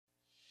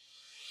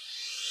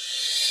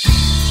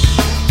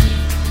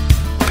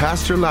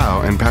Pastor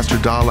Lau and Pastor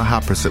Dala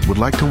Haprasit would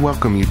like to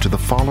welcome you to the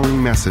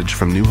following message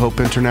from New Hope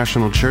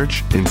International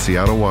Church in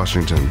Seattle,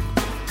 Washington.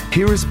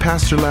 Here is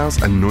Pastor Lau's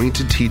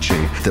anointed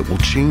teaching that will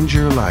change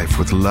your life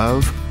with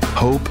love,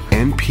 hope,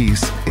 and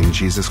peace in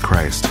Jesus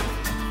Christ.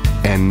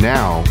 And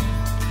now,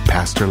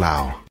 Pastor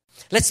Lau.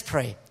 Let's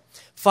pray.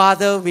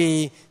 Father,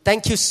 we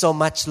thank you so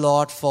much,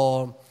 Lord,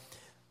 for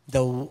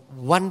the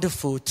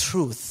wonderful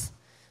truth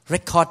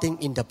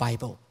recording in the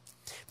Bible.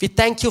 We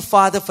thank you,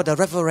 Father, for the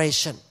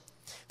revelation,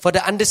 for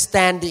the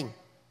understanding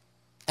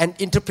and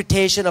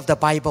interpretation of the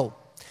Bible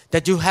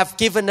that you have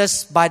given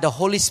us by the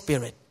Holy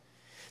Spirit.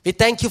 We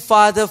thank you,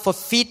 Father, for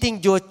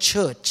feeding your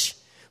church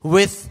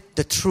with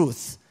the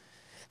truth.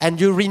 And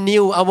you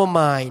renew our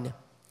mind,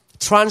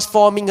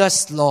 transforming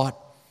us, Lord,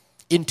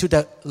 into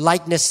the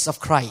likeness of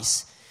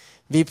Christ.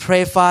 We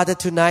pray, Father,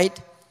 tonight,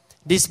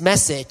 this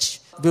message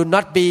will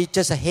not be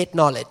just a head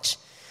knowledge,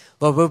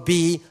 but will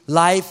be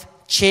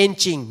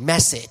life-changing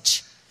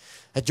message.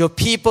 That your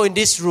people in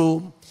this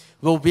room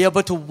will be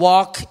able to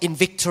walk in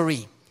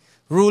victory,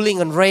 ruling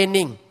and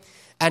reigning,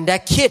 and their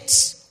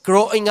kids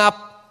growing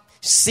up,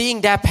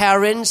 seeing their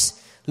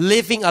parents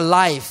living a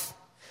life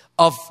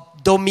of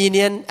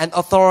dominion and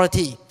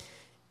authority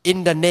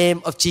in the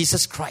name of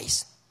Jesus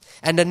Christ.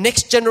 And the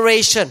next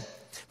generation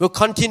will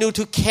continue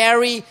to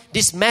carry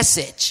this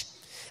message,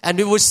 and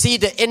we will see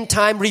the end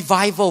time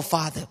revival,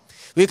 Father.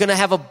 We're going to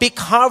have a big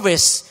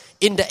harvest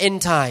in the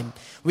end time.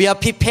 We are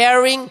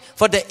preparing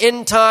for the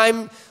end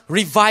time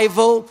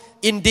revival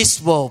in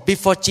this world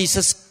before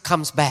Jesus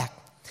comes back.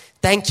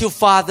 Thank you,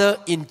 Father,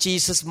 in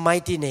Jesus'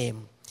 mighty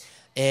name.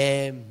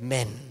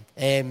 Amen.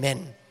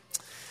 Amen.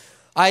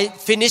 I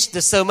finished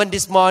the sermon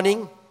this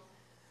morning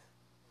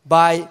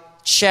by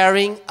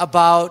sharing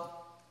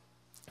about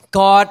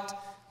God,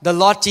 the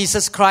Lord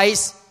Jesus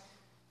Christ,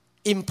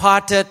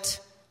 imparted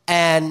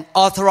and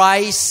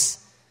authorized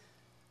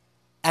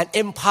and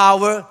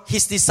empower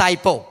His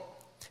disciple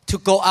to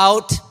go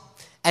out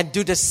and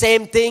do the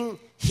same thing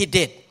He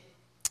did.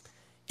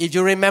 If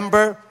you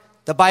remember,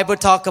 the Bible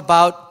talk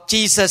about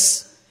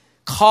Jesus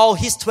called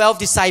His 12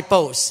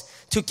 disciples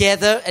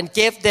together and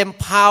gave them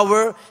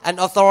power and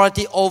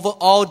authority over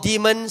all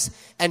demons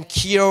and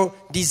cure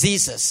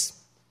diseases.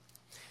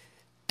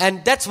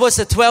 And that was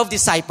the 12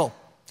 disciples.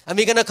 And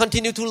we're going to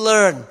continue to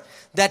learn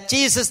that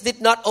Jesus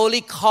did not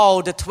only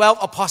call the 12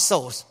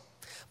 apostles,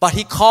 but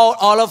He called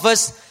all of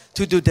us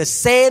to do the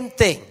same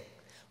thing,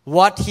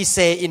 what He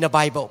said in the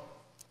Bible.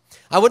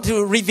 I want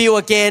to review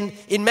again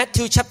in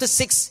Matthew chapter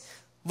 6,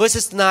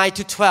 verses 9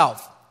 to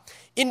 12.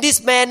 In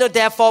this manner,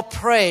 therefore,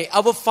 pray,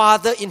 Our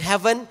Father in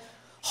heaven,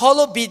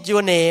 hallowed be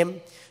your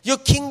name, your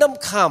kingdom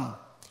come,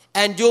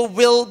 and your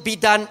will be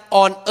done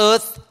on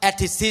earth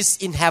as it is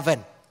in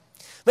heaven.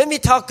 When we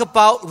talk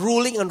about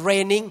ruling and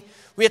reigning,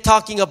 we are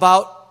talking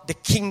about the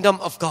kingdom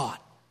of God.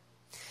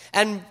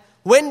 And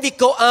when we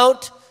go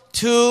out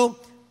to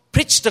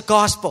preach the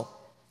gospel,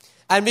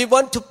 and we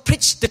want to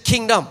preach the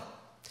kingdom,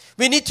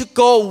 we need to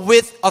go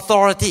with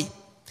authority.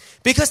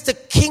 Because the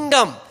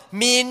kingdom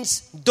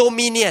means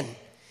dominion.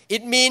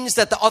 It means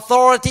that the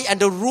authority and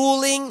the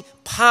ruling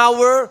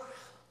power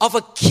of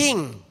a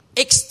king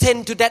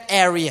extend to that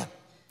area.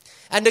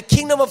 And the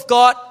kingdom of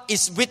God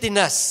is within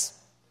us.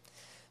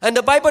 And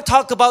the Bible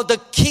talks about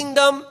the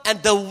kingdom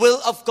and the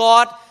will of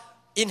God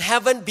in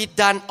heaven be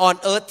done on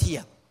earth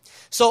here.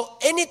 So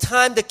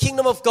anytime the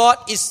kingdom of God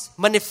is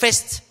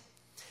manifest,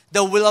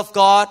 the will of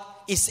God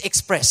is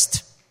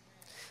expressed.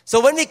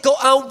 So when we go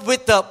out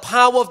with the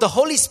power of the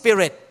Holy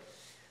Spirit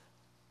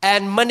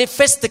and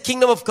manifest the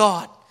kingdom of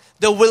God,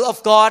 the will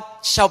of God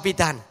shall be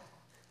done.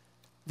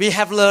 We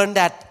have learned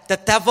that the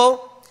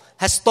devil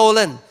has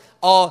stolen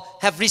or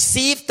have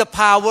received the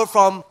power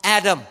from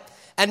Adam.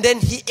 And then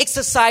he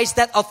exercised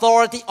that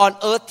authority on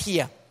earth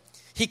here.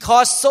 He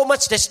caused so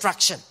much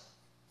destruction,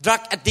 drug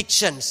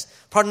addictions,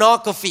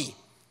 pornography,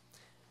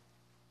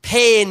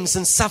 pains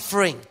and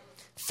suffering,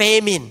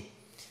 famine,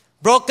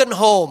 broken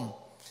home.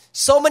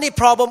 So many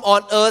problems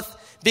on earth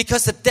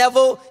because the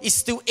devil is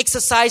still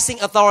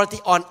exercising authority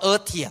on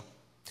earth here.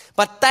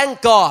 But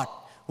thank God,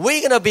 we're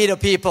going to be the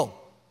people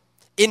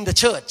in the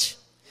church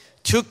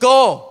to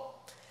go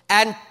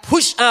and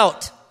push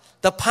out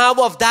the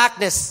power of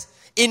darkness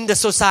in the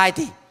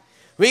society.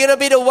 We're going to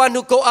be the one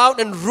who go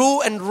out and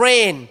rule and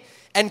reign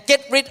and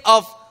get rid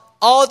of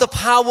all the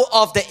power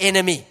of the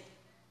enemy.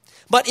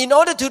 But in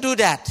order to do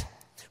that,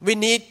 we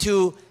need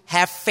to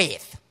have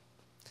faith.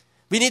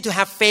 We need to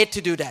have faith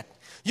to do that.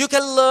 You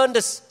can learn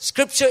the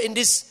scripture in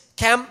this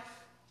camp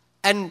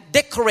and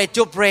decorate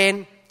your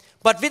brain,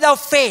 but without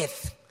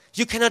faith,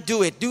 you cannot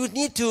do it. You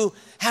need to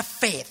have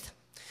faith.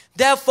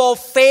 Therefore,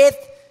 faith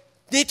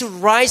need to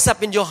rise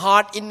up in your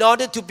heart in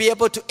order to be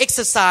able to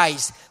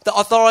exercise the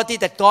authority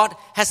that God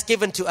has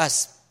given to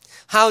us.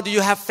 How do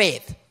you have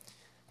faith?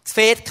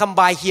 Faith comes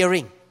by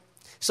hearing.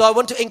 So I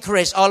want to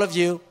encourage all of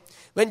you,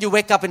 when you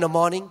wake up in the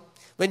morning,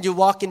 when you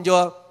walk in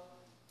your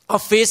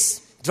office,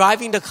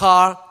 driving the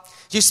car,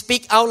 you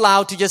speak out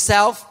loud to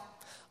yourself,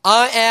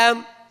 I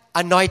am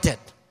anointed.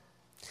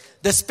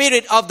 The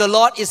Spirit of the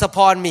Lord is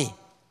upon me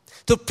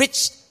to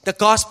preach the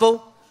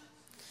gospel,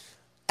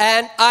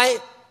 and I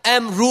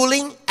am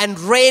ruling and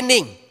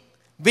reigning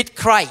with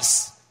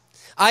Christ.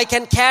 I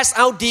can cast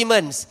out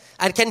demons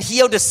and can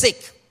heal the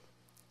sick.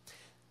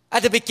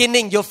 At the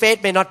beginning, your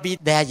faith may not be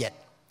there yet.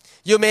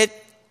 You may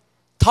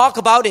talk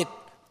about it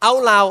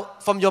out loud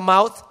from your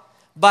mouth,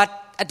 but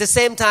at the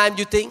same time,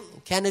 you think,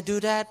 can I do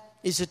that?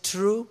 Is it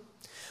true?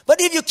 But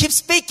if you keep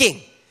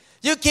speaking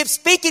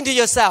to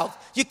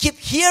yourself, you keep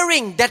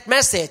hearing that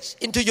message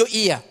into your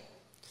ear,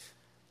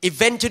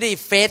 eventually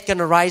faith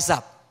gonna rise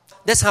up.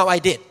 That's how I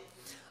did.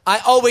 I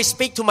always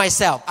speak to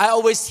myself. I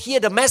always hear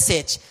the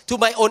message to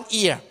my own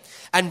ear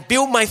and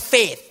build my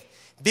faith.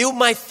 Build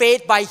my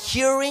faith by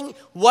hearing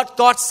what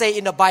God say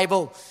in the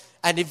Bible.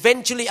 And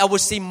eventually I will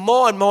see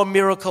more and more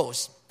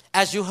miracles.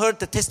 As you heard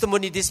the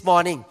testimony this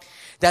morning,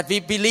 that we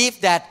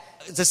believe that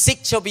the sick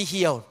shall be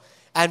healed.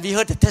 And we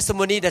heard the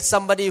testimony that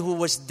somebody who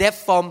was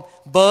deaf from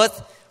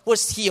birth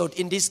was healed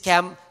in this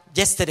camp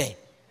yesterday.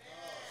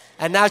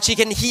 And now she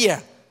can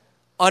hear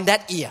on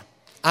that ear.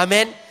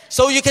 Amen.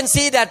 So you can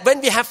see that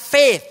when we have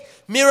faith,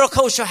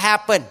 miracles shall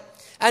happen.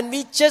 And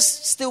we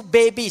just still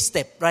baby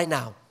step right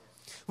now.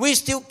 We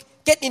still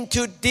get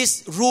into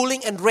this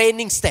ruling and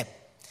reigning step.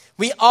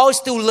 We all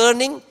still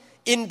learning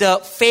in the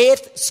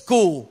faith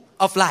school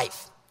of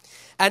life.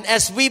 And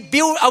as we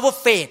build our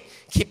faith,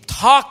 keep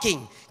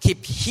talking,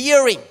 keep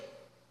hearing.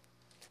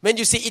 When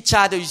you see each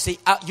other, you say,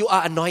 you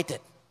are anointed.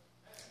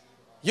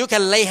 You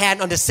can lay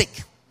hand on the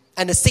sick,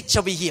 and the sick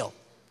shall be healed.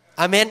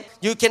 Amen.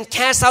 You can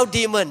cast out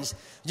demons.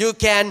 You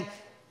can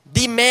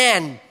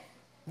demand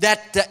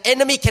that the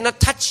enemy cannot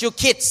touch your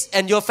kids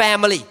and your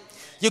family.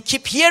 You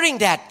keep hearing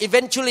that.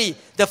 Eventually,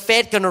 the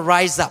faith gonna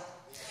rise up.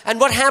 And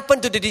what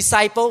happened to the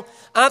disciple?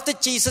 After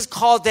Jesus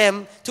called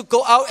them to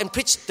go out and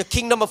preach the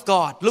kingdom of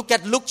God. Look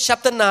at Luke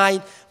chapter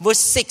 9, verse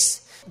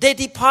 6. They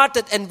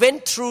departed and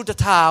went through the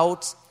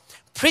towns,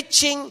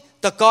 preaching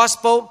the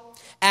gospel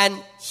and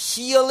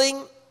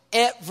healing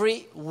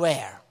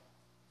everywhere.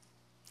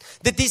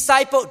 The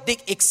disciple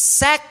did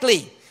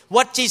exactly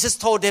what Jesus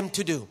told them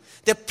to do.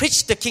 They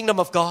preached the kingdom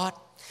of God.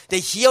 They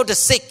healed the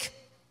sick.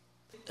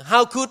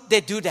 How could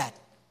they do that?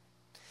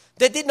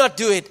 They did not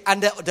do it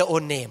under their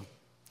own name.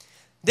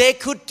 They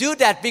could do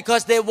that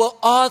because they were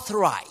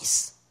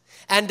authorized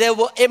and they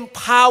were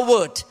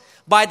empowered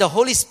by the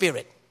Holy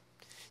Spirit.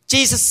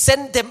 Jesus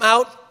sent them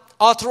out,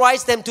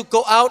 authorized them to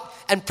go out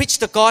and preach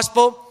the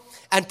gospel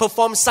and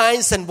perform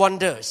signs and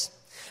wonders.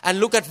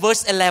 And look at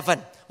verse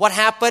 11. What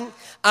happened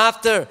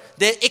after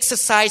they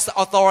exercised the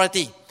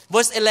authority?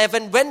 Verse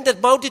 11, when the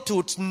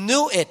multitudes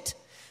knew it,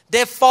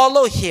 they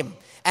followed him,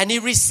 and he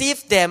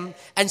received them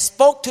and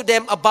spoke to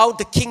them about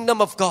the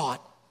kingdom of God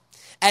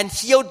and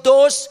healed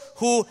those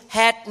who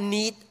had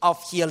need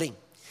of healing.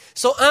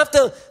 So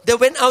after they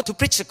went out to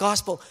preach the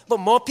gospel, but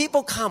more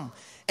people come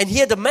and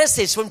hear the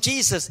message from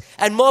Jesus,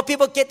 and more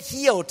people get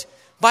healed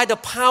by the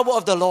power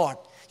of the Lord.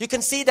 You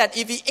can see that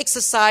if we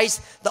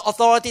exercise the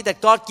authority that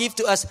God gives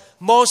to us,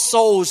 more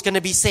souls going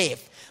to be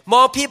saved.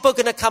 More people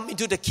going to come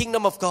into the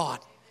kingdom of God.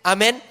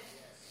 Amen.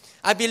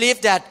 I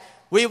believe that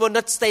we will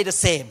not stay the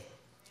same.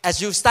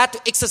 As you start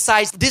to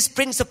exercise this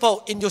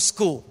principle in your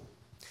school,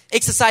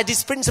 exercise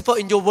this principle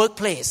in your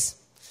workplace,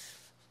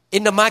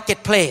 in the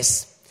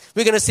marketplace,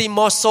 we're going to see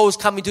more souls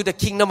come into the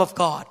kingdom of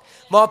God.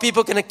 More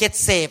people are going to get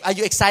saved. Are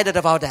you excited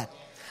about that?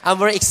 I'm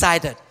very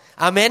excited.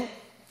 Amen.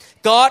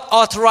 God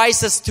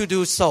authorizes us to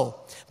do so.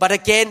 But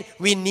again,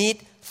 we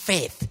need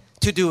faith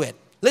to do it.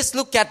 Let's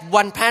look at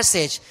one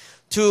passage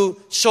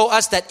to show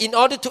us that in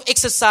order to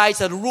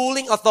exercise a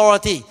ruling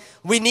authority,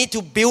 we need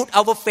to build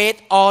our faith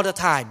all the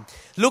time.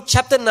 Luke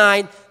chapter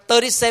 9,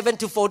 37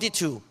 to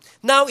 42.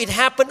 Now it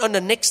happened on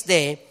the next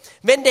day,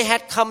 when they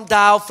had come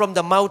down from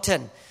the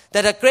mountain,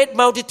 that a great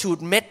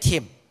multitude met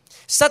him.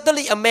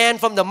 Suddenly a man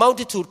from the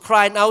multitude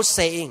cried out,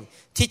 saying,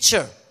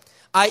 Teacher,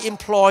 I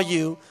implore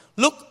you,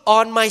 look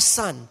on my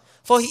son,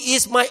 for he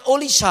is my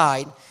only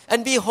child,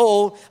 and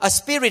behold, a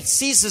spirit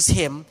seizes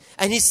him,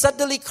 and he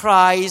suddenly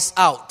cries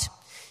out.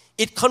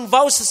 It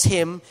convulses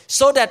him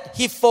so that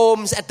he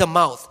foams at the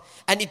mouth,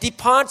 and it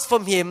departs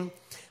from him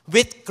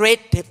with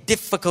great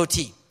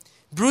difficulty,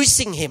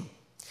 bruising him.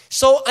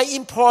 So I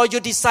implore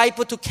your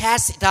disciple to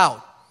cast it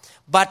out,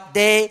 but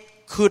they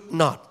could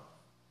not.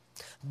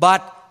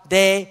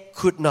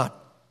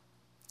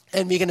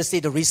 And we're going to see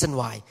the reason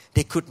why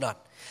they could not.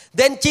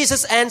 Then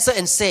Jesus answered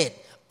and said,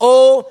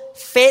 O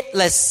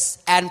faithless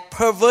and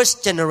perverse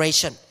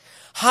generation,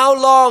 how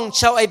long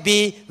shall I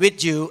be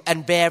with you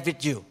and bear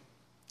with you?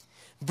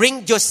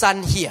 Bring your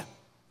son here.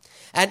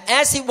 And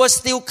as he was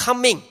still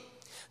coming,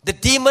 the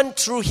demon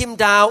threw him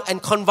down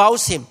and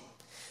convulsed him.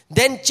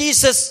 Then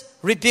Jesus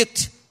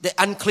rebuked the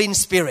unclean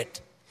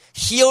spirit,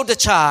 healed the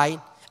child,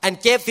 and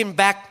gave him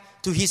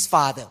back to his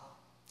father.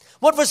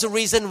 What was the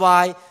reason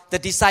why the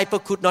disciple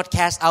could not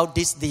cast out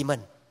this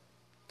demon?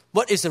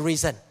 What is the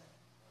reason?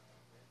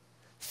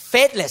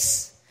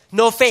 Faithless,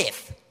 no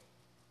faith.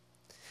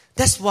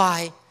 That's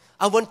why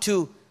I want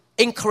to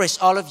encourage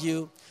all of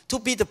you to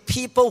be the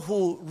people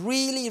who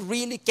really,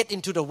 really get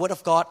into the Word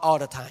of God all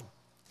the time.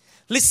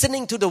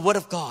 Listening to the Word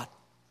of God.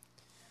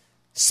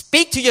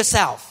 Speak to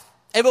yourself.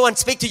 Everyone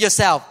speak to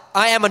yourself.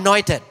 I am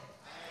anointed.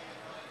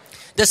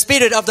 The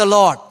Spirit of the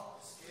Lord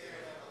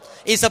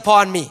is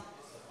upon me.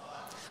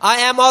 I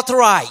am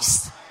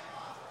authorized.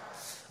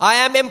 I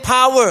am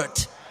empowered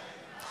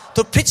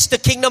to preach the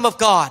kingdom of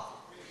God,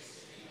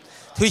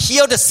 to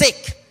heal the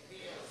sick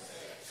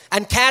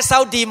and cast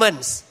out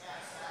demons.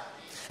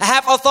 I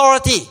have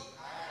authority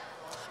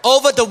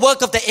over the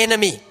work of the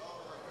enemy.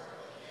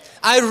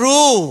 I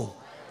rule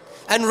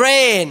and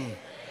reign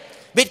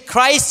with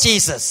Christ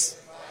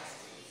Jesus.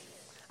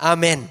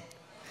 Amen.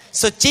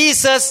 So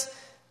Jesus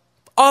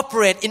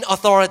operates in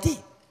authority.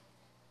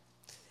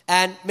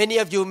 And many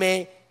of you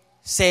may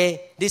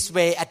say this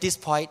way at this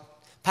point,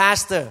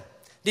 Pastor,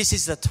 this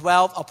is the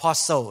 12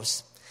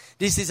 apostles.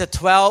 This is the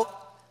 12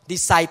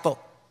 disciples.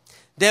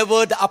 They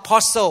were the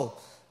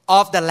apostle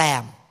of the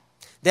Lamb.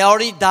 They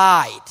already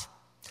died.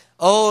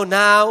 Oh,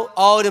 now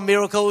all the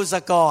miracles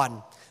are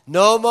gone.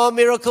 No more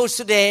miracles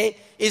today.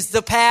 It's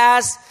the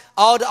past.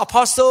 All the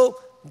apostles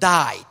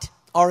died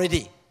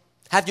already.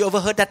 Have you ever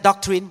heard that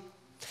doctrine?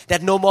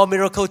 That no more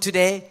miracle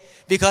today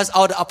because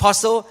all the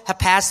apostles have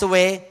passed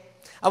away?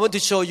 I want to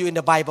show you in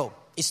the Bible.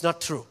 It's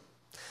not true.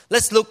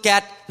 Let's look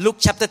at Luke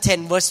chapter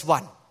 10 verse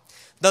 1.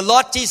 The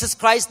Lord Jesus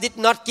Christ did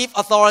not give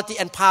authority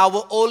and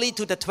power only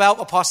to the 12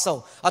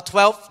 apostles or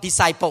 12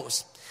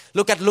 disciples.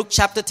 Look at Luke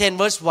chapter 10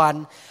 verse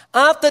 1.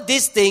 After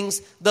these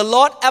things, the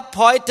Lord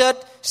appointed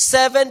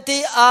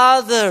 70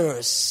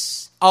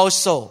 others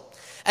also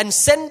and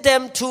sent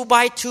them 2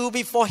 by 2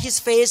 before his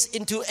face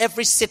into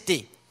every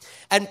city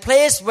and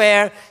place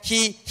where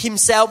he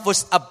himself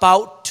was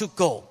about to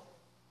go.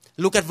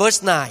 Look at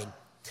verse 9.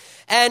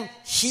 And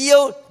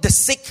heal the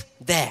sick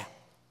there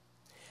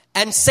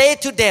and say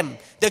to them,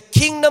 the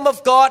kingdom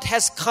of God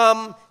has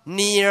come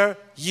near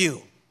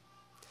you.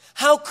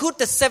 How could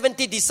the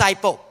 70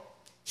 disciples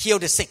heal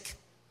the sick?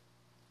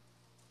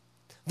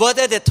 Were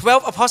they the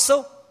 12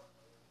 apostles?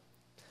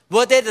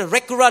 Were they the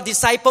regular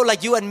disciples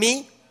like you and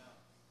me?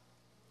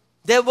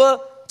 They were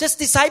just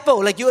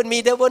disciples like you and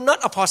me. They were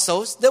not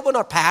apostles. They were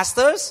not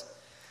pastors.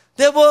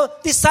 They were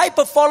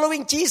disciples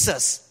following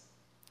Jesus.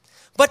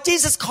 But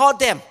Jesus called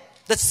them,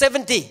 the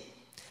 70,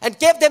 and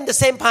gave them the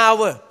same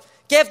power,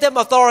 gave them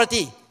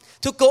authority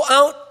to go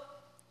out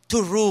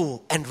to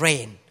rule and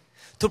reign,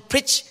 to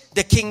preach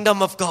the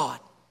kingdom of God.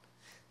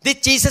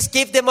 Did Jesus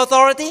give them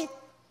authority?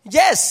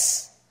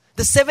 Yes.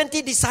 The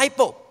 70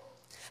 disciples.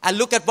 And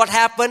look at what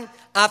happened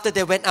after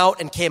they went out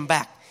and came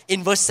back.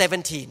 In verse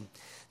 17.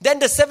 Then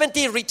the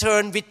 70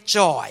 returned with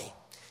joy,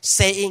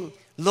 saying,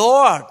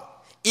 Lord,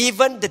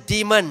 even the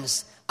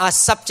demons are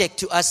subject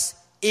to us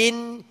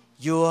in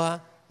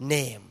your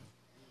name.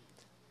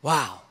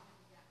 Wow.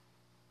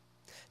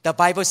 The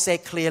Bible says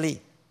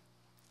clearly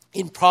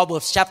in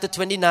Proverbs chapter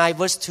 29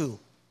 verse 2,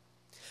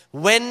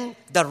 when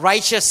the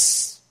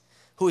righteous,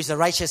 who is the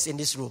righteous in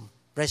this room?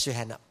 Raise your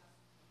hand up.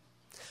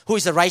 Who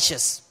is the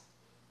righteous?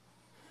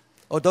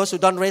 Or those who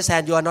don't raise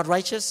hand, you are not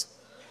righteous?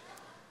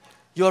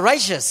 You are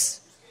righteous.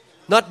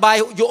 Not by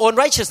your own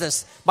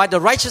righteousness, by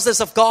the righteousness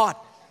of God.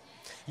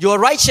 You are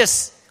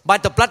righteous by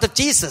the blood of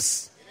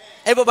Jesus.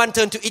 Everyone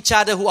turn to each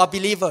other who are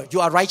believers. You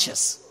are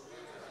righteous.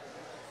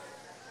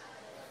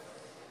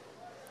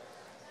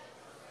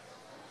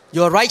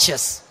 You are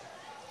righteous.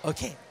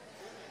 Okay.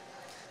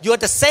 You are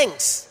the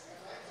saints.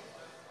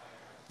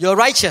 You are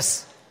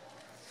righteous.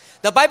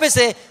 The Bible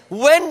says,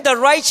 when the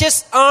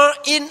righteous are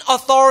in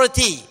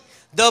authority,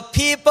 the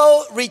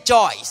people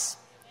rejoice.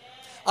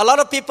 A lot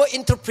of people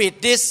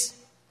interpret this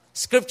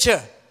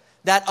scripture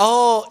that,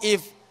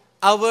 if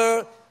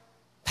our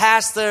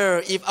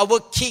pastor, if our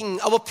king,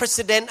 our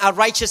president are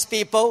righteous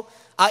people,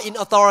 are in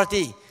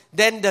authority,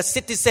 then the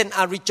citizens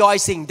are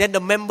rejoicing, then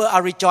the members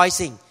are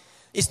rejoicing.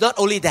 It's not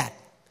only that.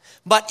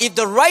 But if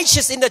the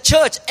righteous in the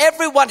church,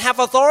 everyone have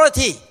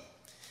authority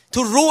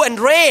to rule and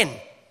reign,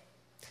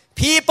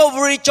 people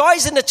will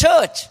rejoice in the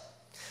church.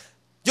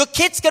 Your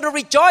kids going to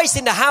rejoice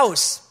in the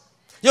house.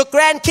 Your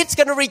grandkids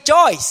going to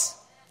rejoice.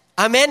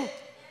 Amen.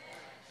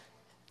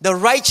 The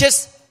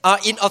righteous are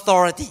in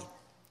authority.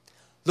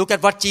 Look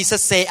at what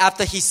Jesus said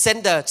after he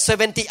sent the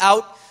 70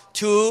 out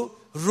to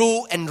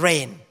rule and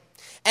reign.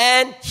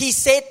 And he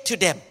said to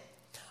them,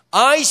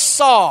 I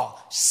saw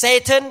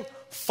Satan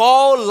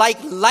fall like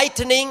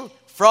lightning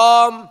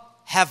from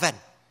heaven.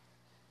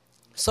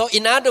 So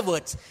in other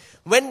words,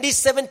 when these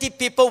 70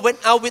 people went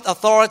out with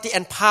authority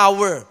and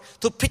power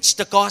to preach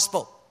the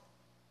gospel,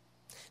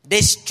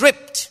 they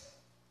stripped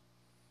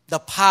the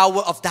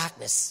power of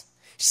darkness.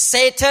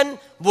 Satan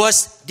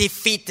was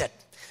defeated.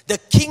 The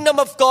kingdom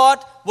of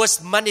God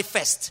was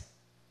manifest.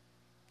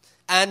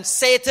 And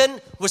Satan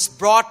was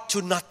brought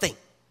to nothing.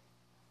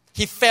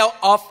 He fell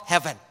off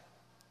heaven.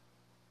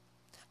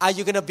 Are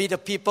you going to be the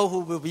people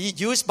who will be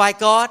used by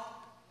God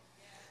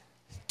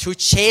to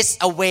chase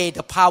away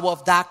the power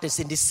of darkness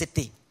in this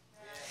city?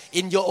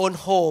 In your own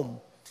home,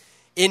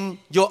 in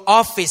your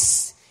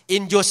office,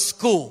 in your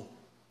school?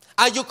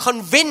 Are you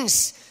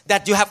convinced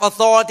that you have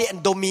authority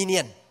and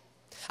dominion?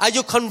 Are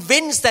you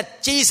convinced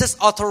that Jesus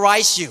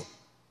authorized you?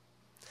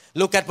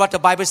 Look at what the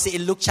Bible says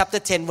in Luke chapter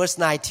 10 verse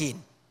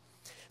 19.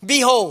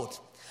 Behold,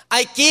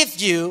 I give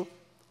you,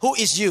 who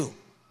is you?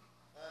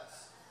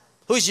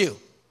 Who is you?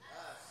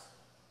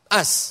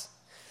 Us.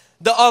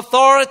 The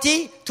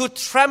authority to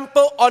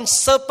trample on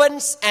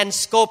serpents and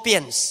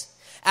scorpions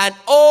and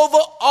over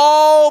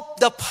all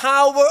the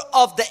power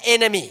of the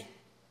enemy.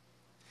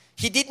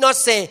 He did not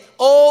say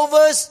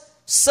over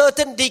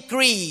certain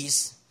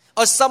degrees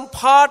or some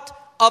part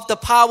of the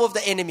power of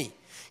the enemy.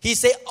 He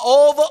said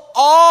over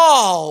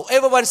all.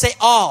 Everyone say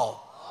all.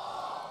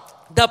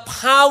 The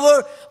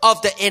power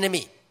of the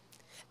enemy.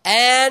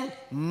 And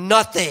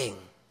nothing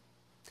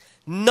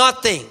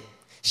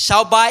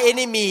shall by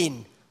any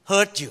means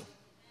hurt you.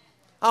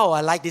 Oh,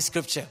 I like this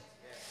scripture.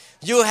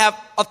 You have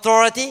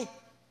authority,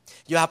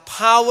 you have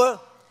power,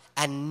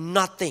 and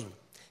nothing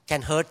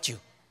can hurt you.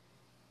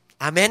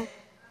 Amen?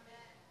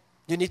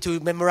 You need to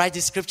memorize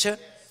this scripture.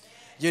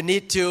 You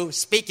need to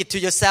speak it to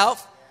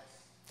yourself.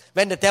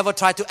 When the devil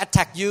tries to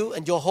attack you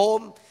and your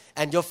home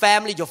and your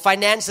family, your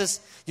finances,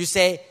 you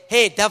say,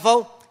 hey,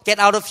 devil, get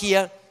out of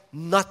here.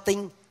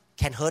 Nothing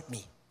can hurt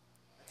me.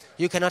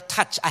 You cannot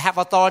touch. I have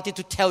authority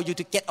to tell you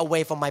to get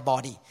away from my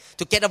body,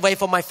 to get away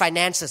from my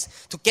finances,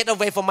 to get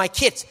away from my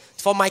kids,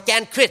 from my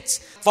grandkids,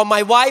 from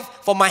my wife,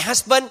 from my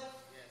husband.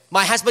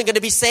 My husband going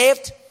to be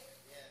saved.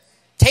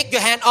 Take your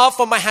hand off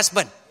from my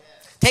husband.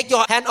 Take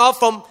your hand off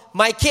from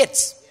my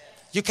kids.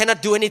 You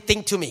cannot do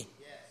anything to me,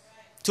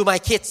 to my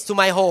kids, to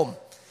my home,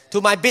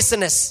 to my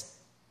business.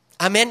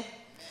 Amen.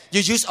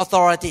 You use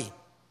authority.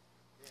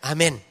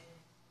 Amen.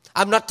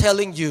 I'm not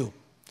telling you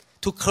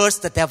to curse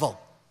the devil.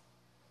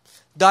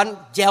 Don't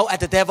yell at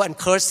the devil and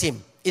curse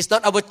him. It's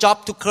not our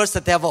job to curse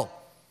the devil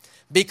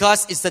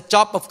because it's the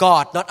job of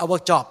God, not our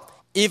job.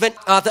 Even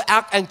the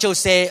archangel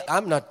say,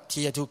 I'm not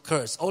here to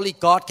curse. Only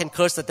God can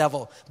curse the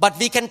devil. But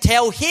we can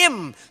tell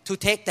him to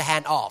take the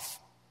hand off.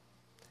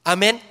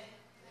 Amen.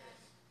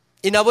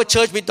 In our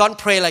church, we don't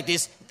pray like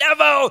this.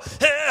 Devil,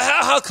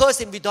 curse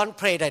him. We don't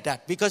pray like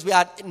that because we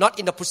are not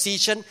in a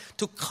position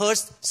to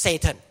curse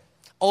Satan.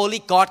 Only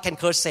God can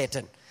curse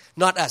Satan,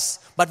 not us.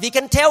 But we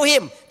can tell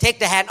him, take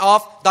the hand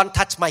off, don't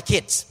touch my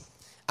kids.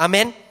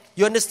 Amen?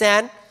 You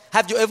understand?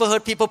 Have you ever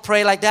heard people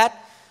pray like that?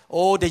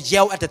 Oh, they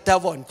yell at the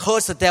devil and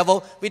curse the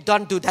devil. We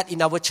don't do that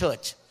in our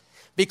church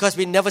because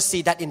we never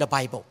see that in the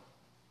Bible.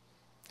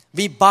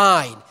 We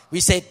bind. We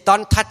say,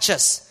 don't touch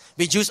us.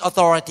 We use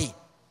authority.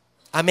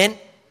 Amen?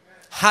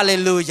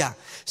 Hallelujah.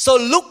 So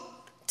Luke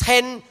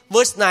 10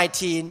 verse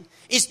 19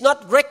 is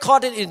not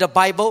recorded in the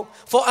Bible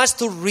for us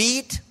to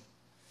read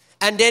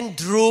and then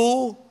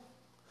drew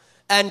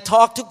and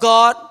talk to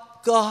God.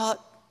 God,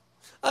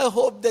 I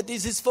hope that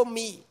this is for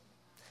me.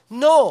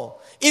 No,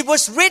 it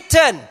was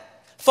written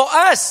for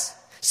us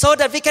so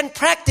that we can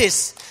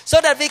practice,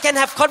 so that we can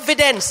have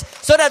confidence,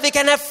 so that we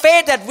can have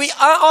faith that we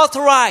are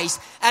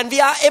authorized and we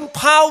are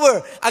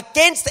empowered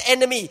against the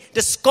enemy,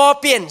 the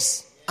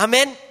scorpions.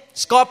 Amen.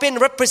 Scorpion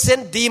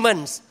represent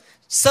demons.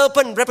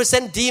 Serpent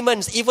represent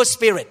demons, evil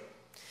spirit.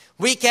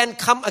 We can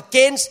come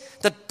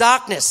against the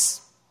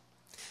darkness.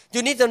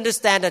 You need to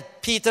understand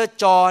that Peter,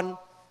 John,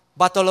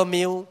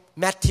 Bartholomew,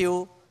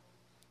 Matthew,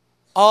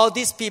 all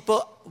these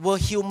people were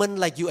human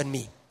like you and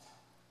me.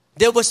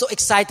 They were so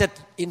excited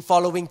in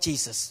following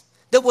Jesus.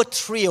 They were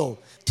thrilled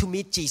to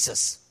meet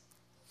Jesus.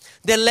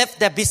 They left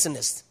their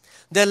business.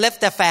 They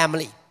left their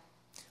family.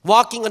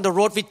 Walking on the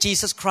road with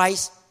Jesus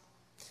Christ.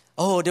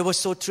 Oh, they were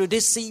so thrilled.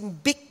 They see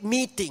big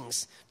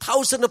meetings.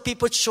 Thousands of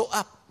people show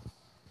up.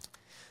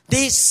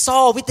 They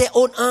saw with their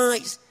own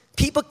eyes.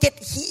 People get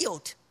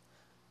healed.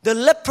 The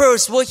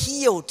lepers were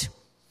healed.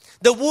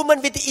 The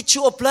woman with the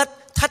issue of blood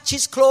touched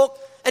his cloak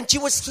and she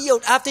was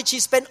healed after she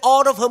spent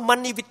all of her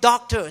money with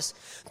doctors.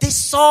 They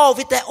saw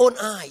with their own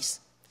eyes.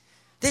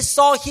 They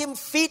saw him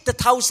feed the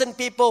 1,000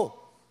 people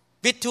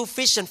with 2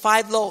 fish and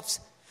 5 loaves.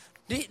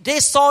 They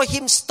saw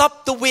him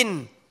stop the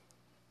wind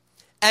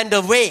and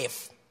the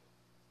wave.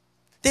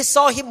 They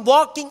saw him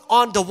walking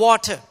on the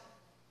water.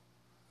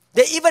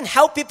 They even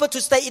helped people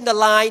to stay in the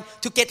line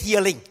to get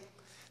healing.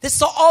 They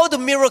saw all the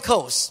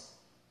miracles.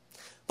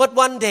 But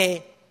one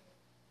day,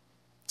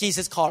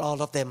 Jesus called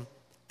all of them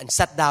and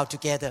sat down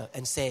together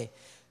and said,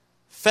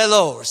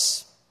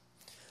 fellows,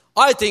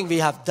 I think we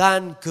have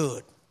done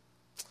good.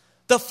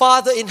 The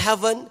Father in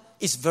heaven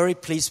is very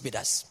pleased with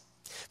us.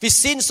 We've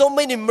seen so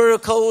many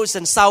miracles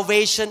and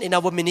salvation in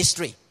our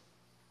ministry.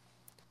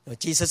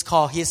 Jesus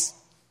called his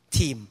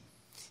team,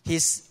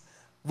 his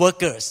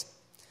workers.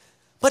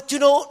 But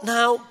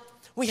now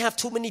we have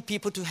too many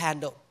people to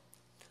handle.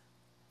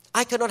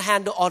 I cannot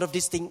handle all of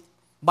these things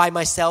by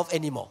myself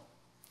anymore.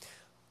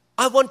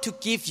 I want to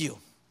give you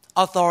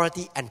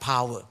authority and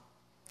power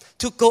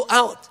to go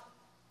out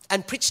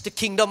and preach the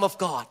kingdom of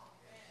God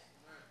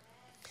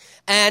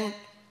and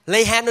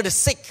lay hand on the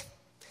sick,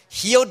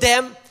 heal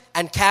them,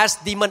 and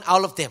cast demons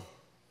out of them.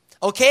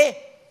 Okay?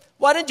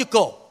 Why don't you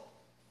go?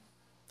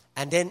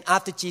 And then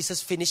after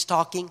Jesus finished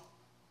talking,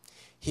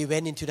 he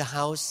went into the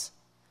house,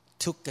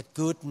 took a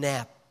good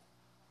nap,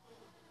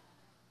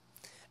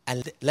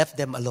 and left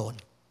them alone.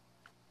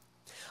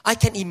 I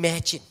can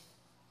imagine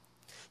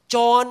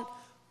John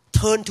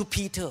turned to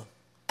Peter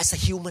as a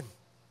human.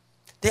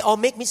 They all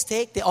make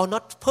mistakes. They are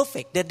not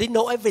perfect. They didn't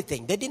know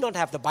everything. They did not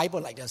have the Bible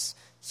like us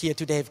here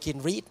today. We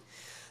can read.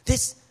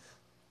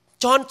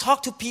 John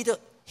talked to Peter.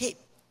 Hey,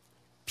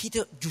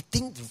 Peter, you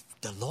think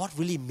the Lord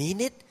really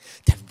mean it?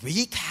 That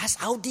we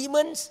cast out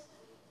demons?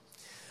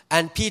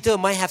 And Peter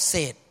might have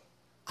said,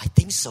 I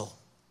think so.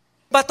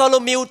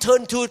 Bartholomew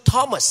turned to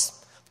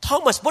Thomas.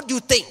 Thomas, what do you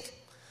think?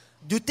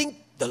 Do you think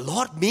the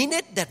Lord mean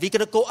it? That we're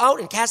going to go out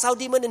and cast out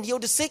demons and heal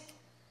the sick?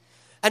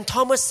 And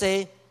Thomas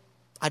say,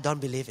 I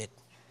don't believe it.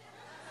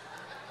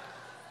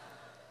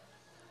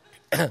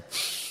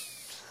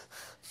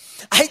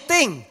 I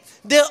think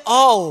they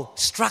all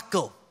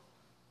struggle.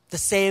 The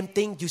same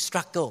thing you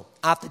struggle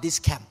after this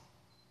camp.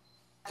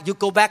 You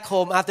go back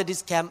home after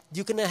this camp,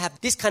 you're going to have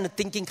this kind of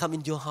thinking come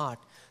in your heart.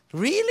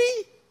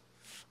 Really?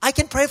 I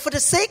can pray for the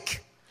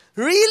sick?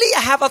 Really?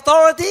 I have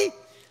authority?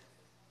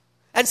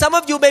 And some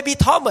of you may be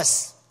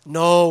Thomas.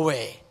 No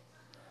way.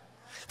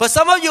 But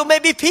some of you may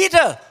be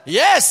Peter.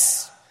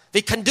 Yes,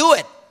 we can do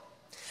it.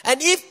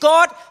 And if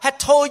God had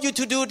told you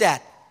to do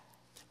that,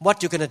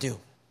 what you going to do?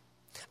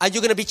 Are you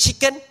going to be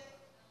chicken?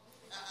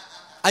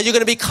 Are you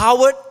going to be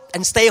coward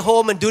and stay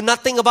home and do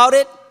nothing about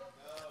it?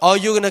 Or are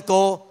you going to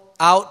go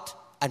out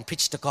and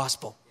preach the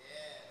gospel?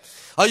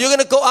 Or you're going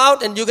to go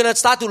out and you're going to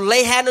start to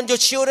lay hand on your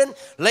children,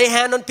 lay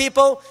hand on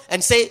people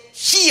and say,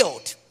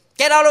 healed.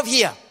 Get out of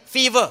here,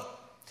 fever.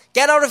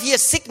 Get out of here,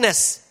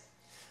 sickness.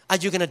 Are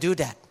you going to do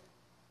that?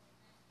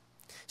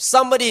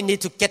 Somebody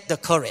need to get the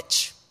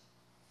courage.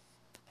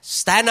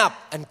 Stand up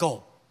and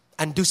go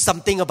and do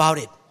something about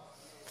it.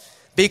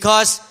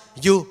 Because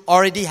you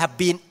already have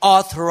been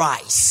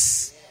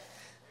authorized.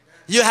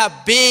 You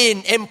have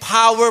been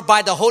empowered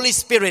by the Holy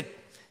Spirit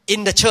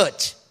in the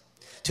church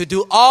to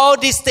do all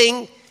these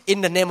things in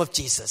the name of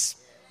Jesus.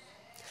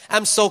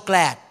 I'm so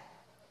glad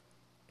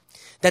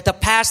that the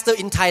pastor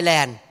in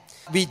Thailand,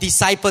 we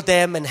disciple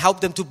them and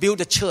help them to build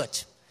a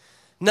church.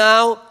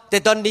 Now they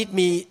don't need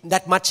me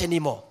that much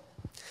anymore.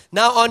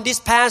 Now on this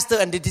pastor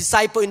and the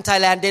disciple in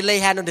Thailand, they lay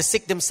hand on the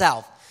sick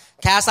themselves,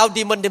 cast out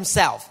demons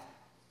themselves.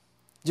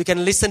 You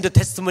can listen to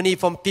testimony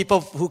from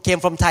people who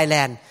came from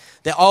Thailand.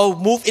 They all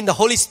move in the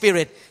Holy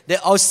Spirit. They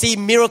all see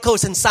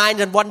miracles and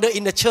signs and wonder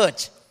in the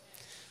church.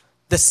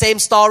 The same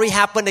story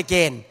happened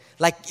again,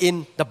 like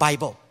in the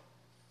Bible.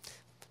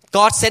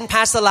 God sent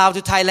Pastor Lau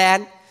to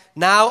Thailand.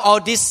 Now all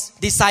these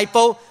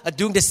disciples are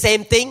doing the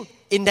same thing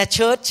in that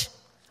church.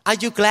 Are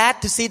you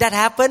glad to see that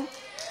happen?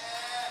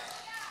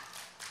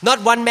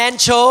 Not one man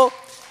show.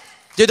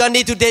 You don't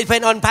need to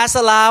depend on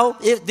Pastor Lau.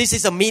 This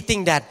is a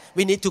meeting that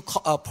we need to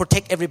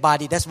protect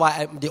everybody. That's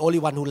why I'm the only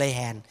one who lay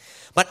hand.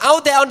 But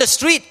out there on the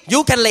street,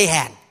 you can lay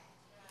hand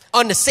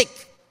on the sick.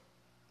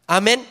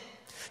 Amen.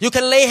 You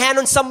can lay hand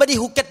on somebody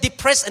who get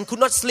depressed and could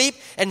not sleep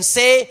and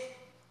say,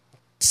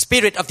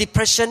 spirit of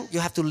depression, you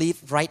have to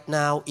leave right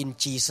now in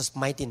Jesus'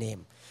 mighty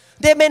name.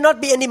 There may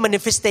not be any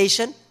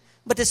manifestation,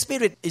 but the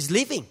spirit is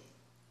leaving.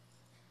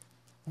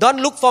 Don't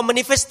look for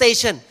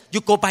manifestation.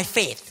 You go by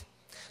faith.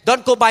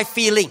 Don't go by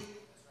feeling.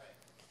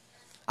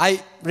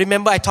 I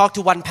remember I talked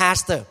to one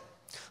pastor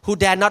who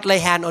dare not lay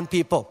hand on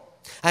people.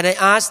 And I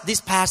asked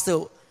this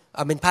pastor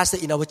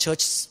in our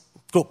church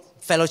group,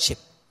 fellowship.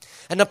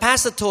 And the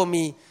pastor told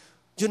me,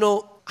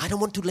 I don't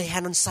want to lay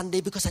hand on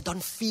Sunday because I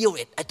don't feel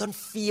it. I don't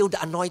feel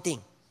the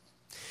anointing.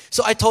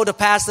 So I told the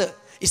pastor,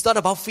 it's not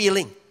about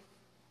feeling.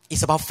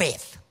 It's about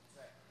faith.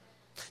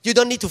 You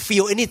don't need to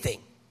feel anything.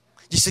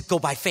 You should go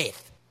by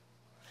faith.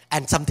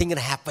 And something going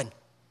to happen.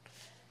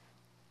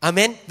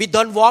 Amen. We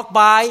don't walk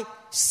by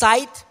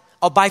sight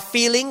or by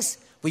feelings.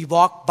 We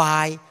walk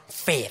by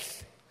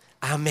faith.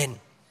 Amen.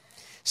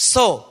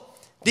 So,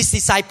 this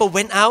disciple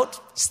went out,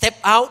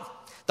 stepped out.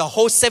 The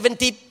whole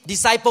 70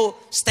 disciples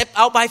stepped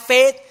out by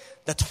faith.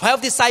 The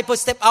 12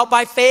 disciples stepped out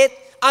by faith.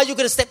 Are you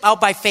going to step out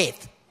by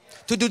faith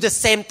to do the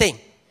same thing?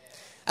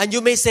 And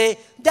you may say,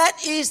 that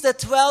is the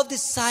 12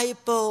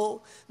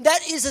 disciple. That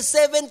is the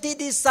 70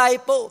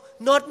 disciple,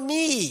 not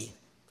me.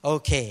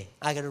 Okay,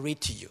 I'm going to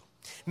read to you.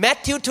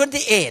 Matthew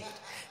 28,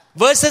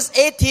 verses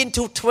 18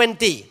 to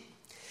 20.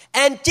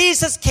 And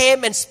Jesus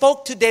came and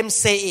spoke to them,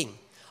 saying,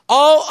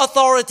 all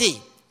authority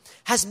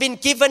has been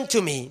given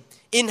to me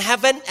in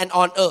heaven and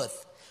on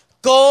earth.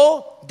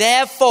 Go,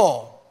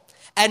 therefore,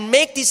 and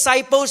make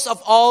disciples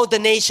of all the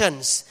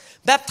nations,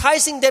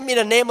 baptizing them in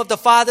the name of the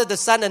Father, the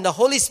Son, and the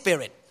Holy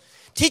Spirit,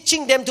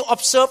 teaching them to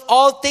observe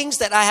all things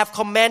that I have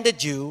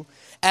commanded you.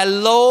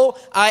 And lo,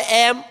 I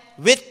am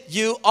with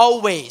you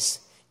always,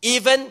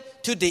 even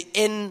to the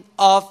end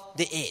of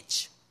the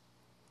age.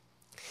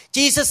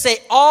 Jesus said,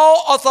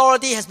 all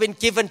authority has been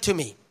given to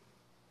me.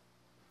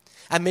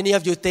 And many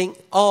of you think,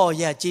 oh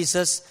yeah,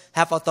 Jesus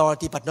have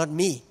authority, but not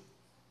me.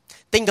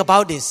 Think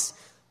about this.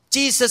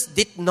 Jesus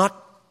did not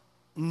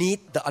need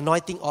the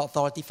anointing or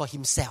authority for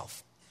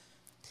himself.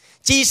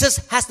 Jesus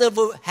has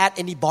never had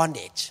any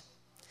bondage.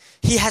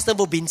 He has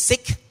never been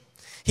sick.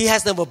 He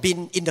has never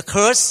been in the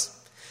curse.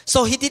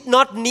 So he did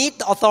not need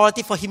the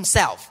authority for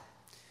himself.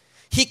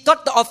 He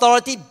got the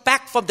authority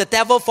back from the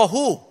devil for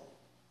who?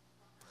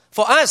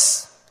 For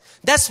us.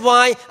 That's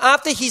why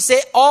after he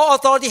said, all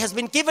authority has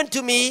been given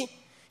to me,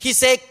 He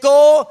said,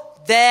 go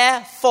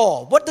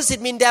therefore. What does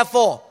it mean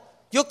therefore?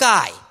 You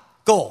guy,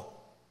 go.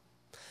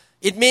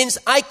 It means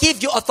I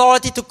give you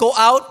authority to go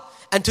out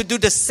and to do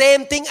the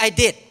same thing I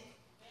did.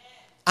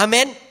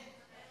 Amen.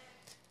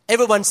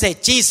 Everyone say,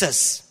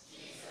 Jesus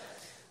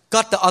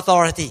got the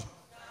authority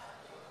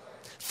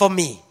for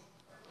me,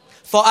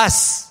 for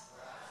us.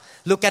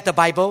 Look at the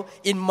Bible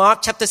in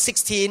Mark chapter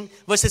 16,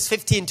 verses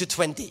 15 to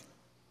 20.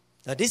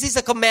 Now, this is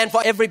a command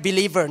for every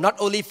believer, not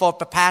only for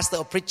a pastor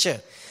or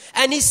preacher.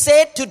 And he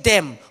said to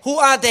them, who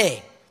are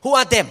they? Who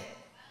are them?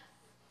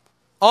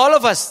 All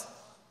of us,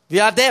 we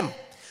are them.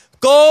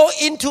 Go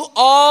into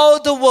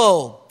all the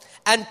world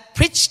and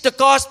preach the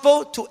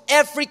gospel to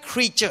every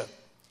creature.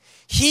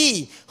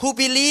 He who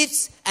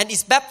believes and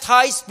is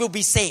baptized will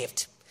be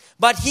saved,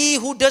 but he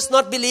who does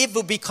not believe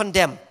will be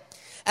condemned.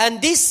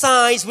 And these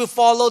signs will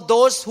follow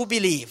those who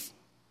believe.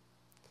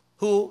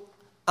 Who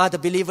are the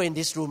believers in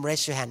this room?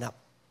 Raise your hand up.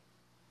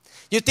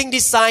 You think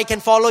this sign can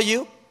follow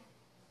you?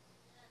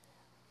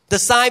 The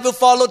sign will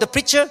follow the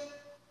preacher,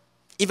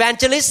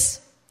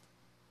 evangelist,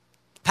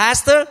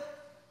 pastor?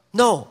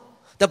 No.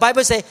 The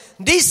Bible says,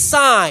 these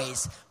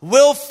signs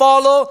will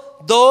follow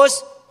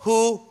those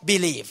who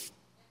believe.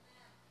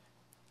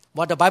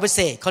 What the Bible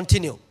says,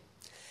 continue.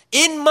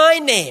 In my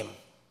name,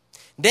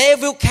 they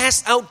will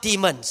cast out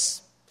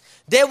demons.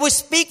 They will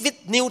speak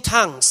with new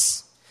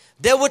tongues.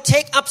 They will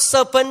take up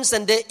serpents,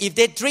 and if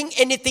they drink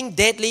anything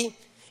deadly,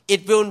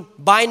 it will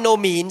by no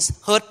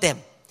means hurt them.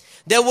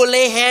 They will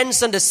lay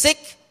hands on the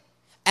sick,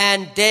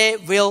 and they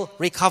will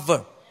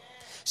recover.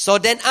 So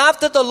then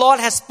after the Lord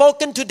has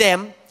spoken to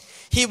them,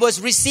 he was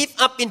received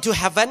up into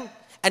heaven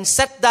and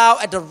sat down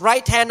at the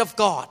right hand of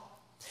God.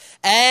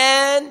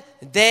 And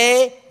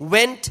they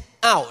went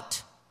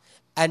out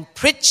and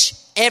preached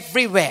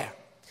everywhere,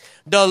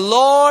 the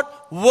Lord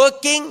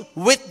working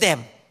with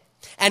them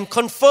and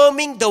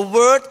confirming the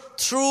word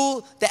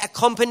through the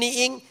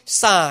accompanying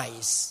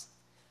signs.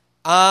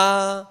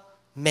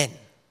 Amen.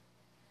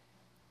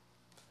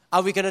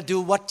 Are we going to do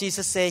what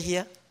Jesus said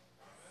here?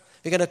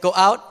 We're going to go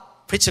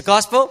out, preach the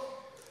gospel,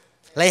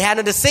 lay hand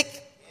on the sick,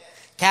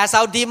 cast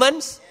out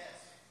demons.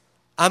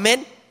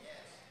 Amen.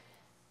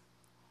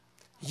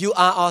 You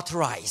are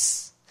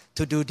authorized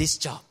to do this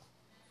job.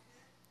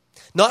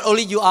 Not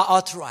only you are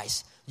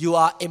authorized, you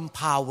are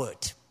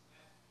empowered.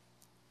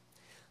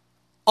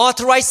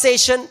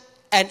 Authorization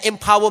and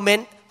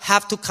empowerment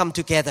have to come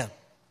together.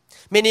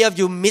 Many of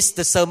you missed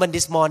the sermon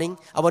this morning.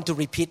 I want to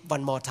repeat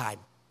one more time.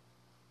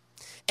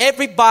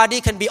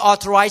 Everybody can be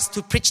authorized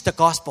to preach the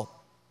gospel,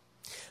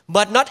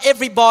 but not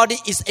everybody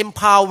is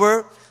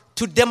empowered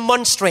to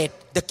demonstrate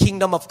the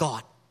kingdom of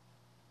God.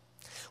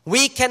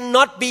 We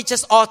cannot be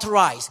just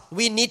authorized.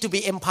 We need to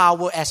be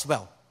empowered as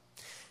well.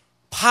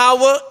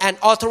 Power and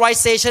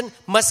authorization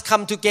must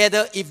come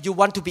together if you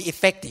want to be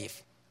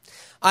effective.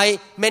 I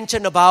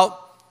mentioned about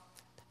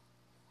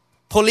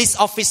police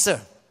officer.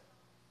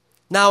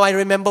 Now I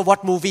remember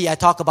what movie I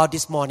talked about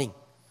this morning.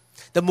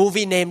 The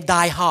movie named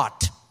Die Hard.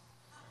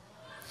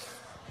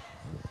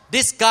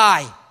 This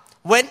guy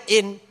went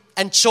in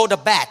and showed a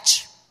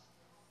badge.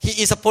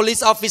 He is a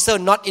police officer,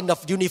 not in the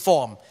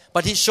uniform,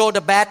 but he showed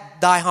a badge,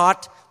 Die Hard.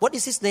 What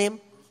is his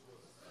name?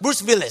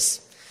 Bruce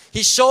Willis.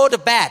 He showed the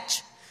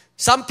badge.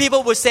 Some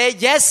people will say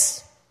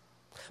yes,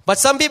 but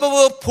some people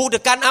will pull the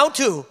gun out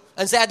too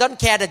and say, I don't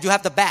care that you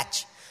have the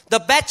badge. The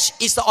badge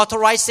is the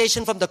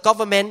authorization from the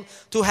government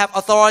to have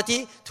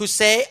authority to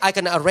say, I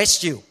can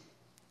arrest you.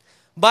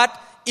 But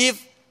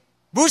if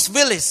Bruce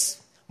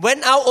Willis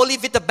went out only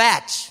with the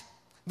badge,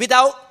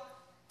 without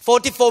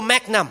 44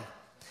 Magnum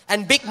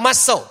and big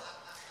muscle,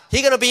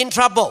 he's going to be in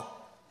trouble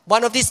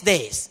one of these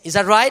days. Is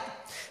that right?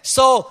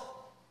 So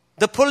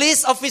the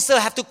police officer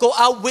have to go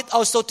out with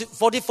also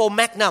 44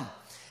 Magnum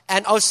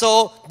and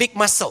also big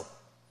muscle.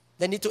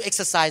 They need to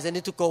exercise. They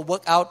need to go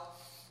work out,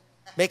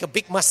 make a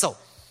big muscle.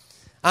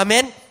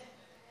 Amen.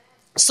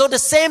 So the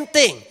same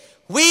thing.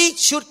 We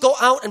should go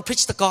out and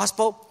preach the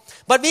gospel,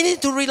 but we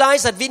need to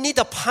realize that we need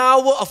the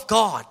power of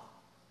God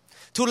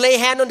to lay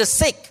hand on the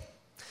sick,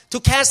 to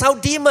cast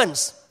out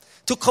demons,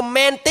 to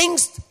command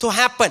things to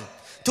happen,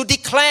 to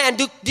declare and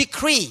to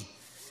decree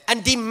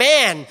and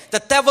demand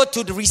the devil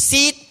to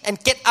recede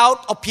and get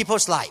out of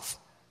people's life.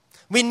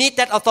 We need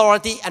that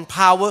authority and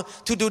power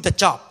to do the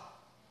job.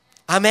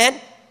 Amen.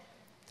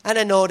 And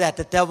I know that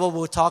the devil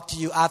will talk to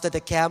you after the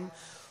camp.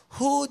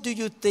 Who do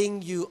you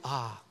think you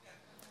are?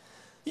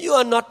 You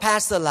are not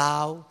Pastor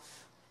Lau.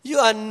 You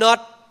are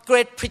not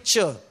great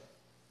preacher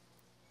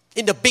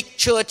in the big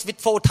church with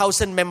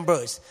 4,000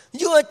 members.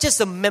 You are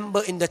just a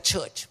member in the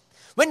church.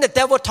 When the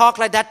devil talk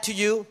like that to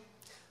you,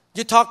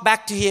 you talk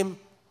back to him,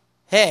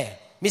 hey,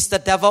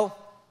 Mr. Devil,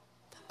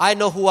 I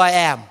know who I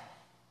am.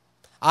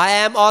 I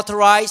am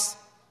authorized.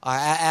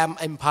 I am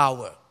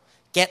empowered.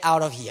 Get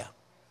out of here.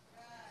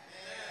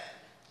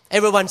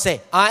 Everyone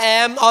say, I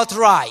am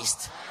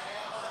authorized.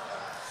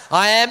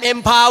 I am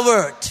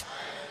empowered.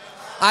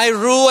 I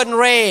rule and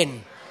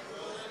reign.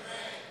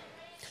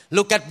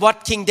 Look at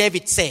what King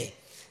David said.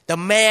 The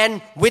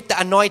man with the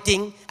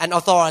anointing and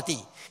authority.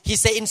 He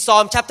said in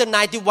Psalm chapter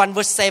 91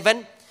 verse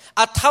 7,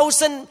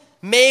 1,000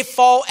 may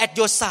fall at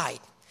your side,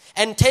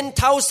 and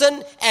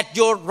 10,000 at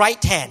your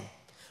right hand,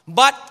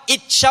 but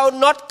it shall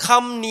not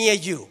come near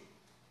you.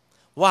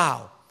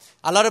 Wow.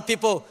 A lot of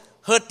people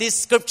heard this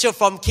scripture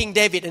from King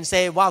David and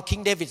say, wow,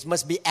 King David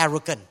must be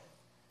arrogant.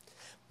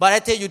 But I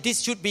tell you,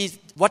 this should be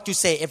what you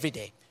say every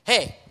day.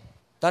 Hey,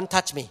 don't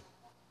touch me.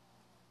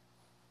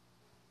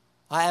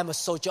 I am a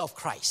soldier of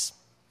Christ.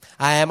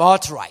 I am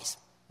authorized.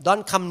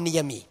 Don't come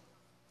near me.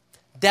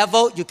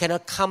 Devil, you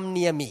cannot come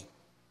near me.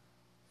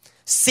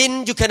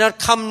 Sin, you cannot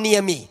come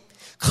near me.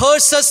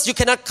 Curses, you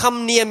cannot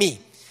come near me.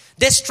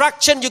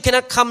 Destruction, you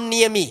cannot come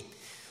near me.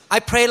 I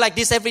pray like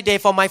this every day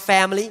for my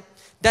family.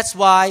 That's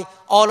why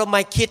all of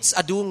my kids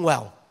are doing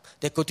well.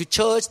 They go to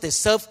church, they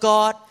serve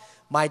God.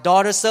 My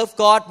daughter served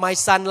God. My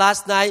son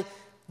last night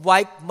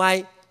wiped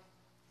my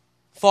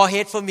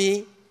forehead for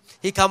me.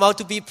 He come out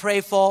to be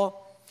prayed for.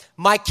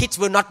 My kids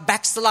will not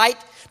backslide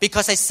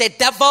because I said,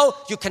 devil,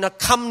 you cannot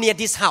come near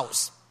this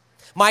house.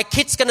 My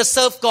kids going to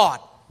serve God.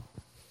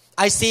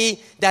 I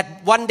see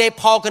that one day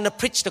Paul going to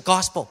preach the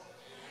gospel.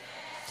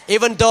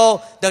 Even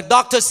though the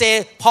doctor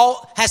say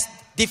Paul has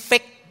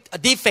a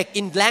defect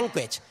in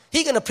language,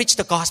 he going to preach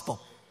the gospel.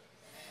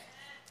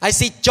 I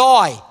see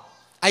Joy.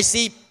 I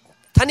see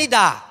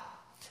Tanida.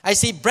 I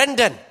see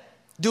Brendan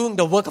doing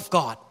the work of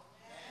God.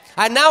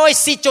 And now I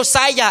see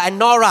Josiah and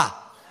Nora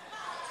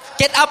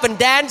get up and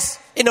dance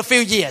in a few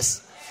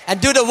years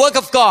and do the work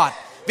of God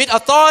with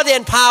authority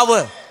and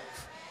power.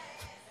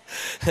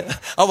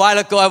 A while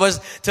ago, I was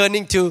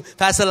turning to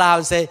Pastor Lau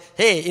and say,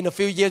 hey, in a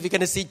few years, we're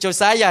going to see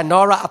Josiah and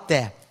Nora up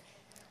there.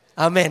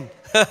 Amen.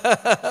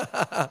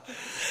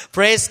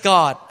 Praise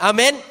God.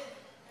 Amen.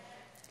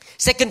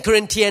 2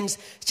 Corinthians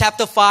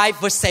chapter 5,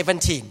 verse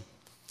 17.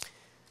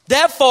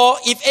 Therefore,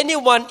 if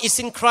anyone is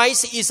in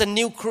Christ, he is a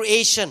new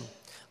creation.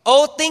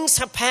 All things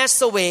have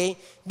passed away.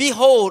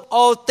 Behold,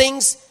 all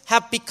things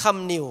have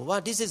become new.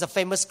 Wow, this is a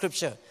famous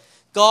scripture.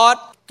 God,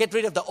 get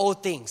rid of the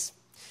old things.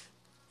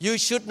 You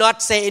should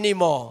not say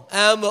anymore,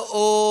 I'm an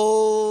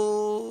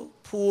old,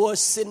 poor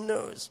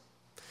sinner,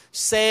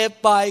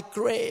 saved by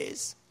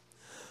grace.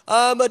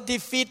 I'm a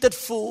defeated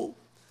fool.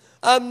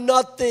 I'm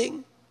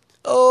nothing.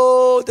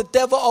 Oh, the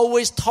devil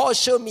always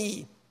torture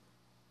me.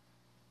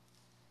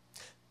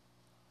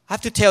 I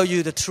have to tell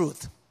you the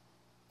truth.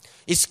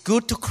 It's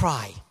good to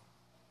cry.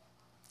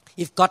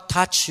 If God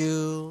touch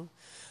you,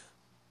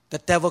 the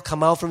devil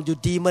come out from you,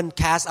 demon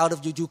cast out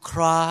of you, you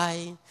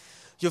cry.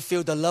 You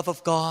feel the love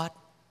of God.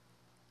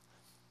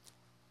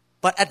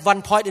 But at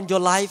one point in your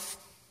life,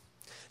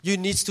 you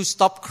need to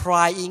stop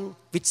crying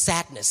with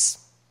sadness.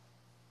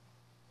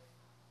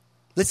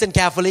 Listen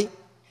carefully.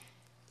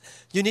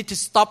 You need to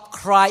stop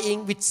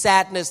crying with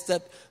sadness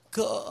that,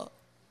 God,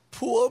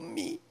 poor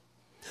me.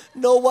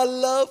 No one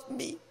loved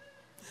me.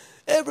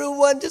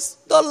 Everyone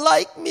just don't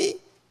like me.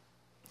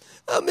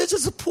 I'm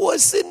just a poor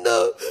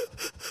sinner.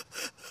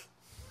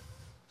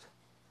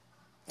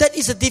 That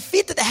is a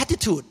defeated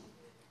attitude.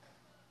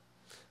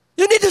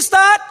 You need to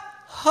start.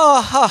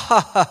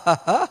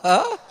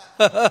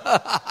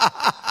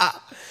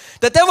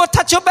 The devil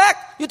touch your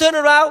back. You turn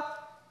around.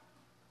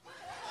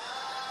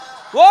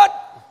 What?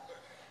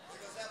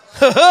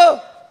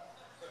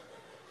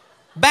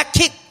 Back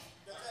kick.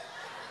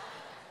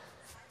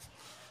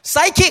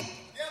 Side kick.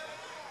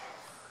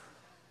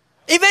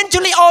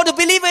 Eventually, all the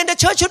believers in the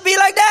church should be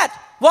like that.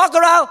 Walk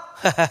around.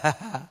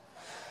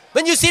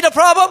 When you see the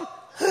problem,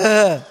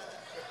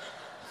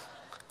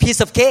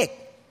 piece of cake.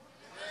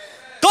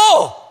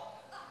 Go.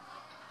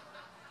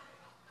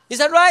 Is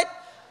that right?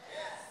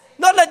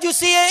 Not that you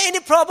see any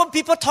problem,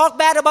 people talk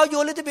bad about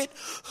you a little bit.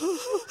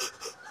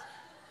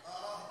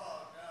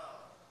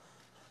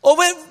 Or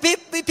when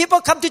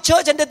people come to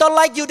church and they don't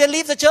like you, they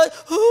leave the church.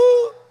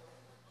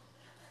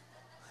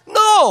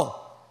 No,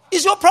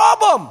 it's your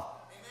problem.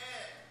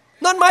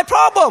 Not my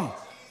problem.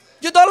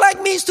 You don't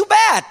like me, it's too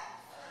bad.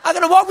 I'm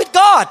going to walk with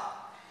God.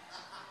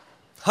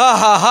 Ha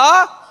ha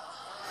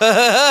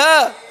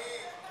ha.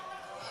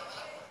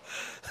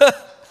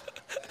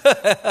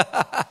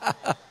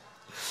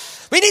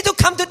 We need to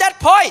come to that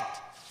point.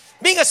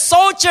 Being a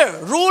soldier,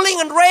 ruling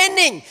and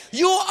reigning,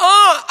 you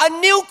are a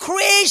new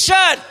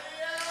creation.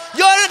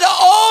 You're the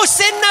old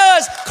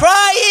sinners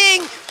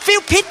crying,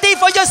 feel pity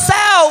for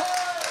yourself.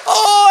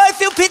 Oh, I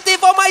feel pity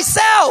for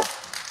myself.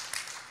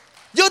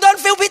 You don't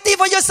feel pity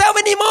for yourself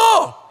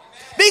anymore.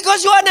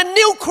 Because you are a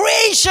new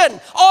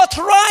creation,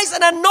 authorized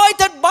and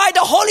anointed by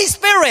the Holy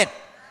Spirit.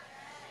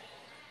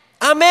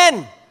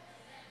 Amen.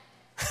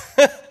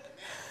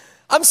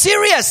 I'm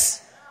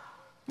serious.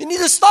 We need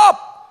to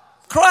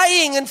stop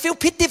crying and feel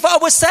pity for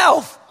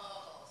ourselves.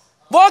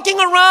 Walking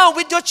around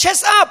with your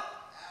chest up.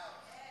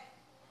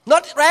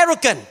 Not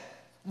arrogant,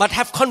 but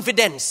have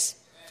confidence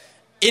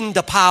in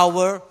the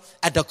power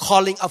and the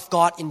calling of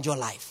God in your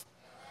life.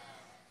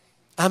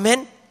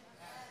 Amen.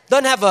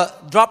 Don't have a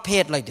drop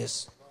head like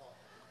this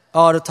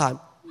all the time.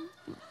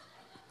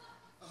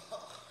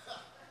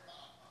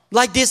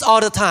 Like this all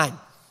the time.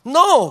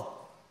 No.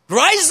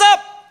 Rise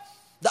up,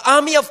 the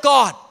army of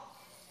God,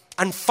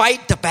 and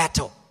fight the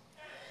battle.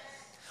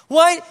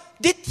 Why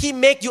did He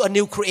make you a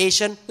new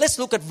creation? Let's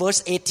look at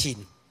verse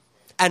 18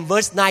 and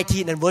verse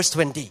 19 and verse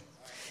 20.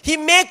 He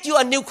made you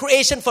a new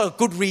creation for a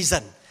good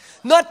reason.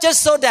 Not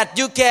just so that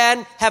you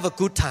can have a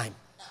good time.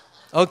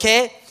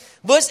 Okay?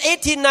 Verse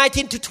 18,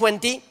 19 to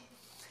 20.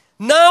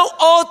 Now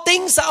all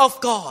things are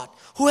of God,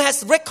 who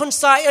has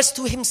reconciled us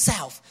to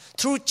Himself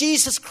through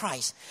Jesus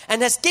Christ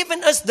and has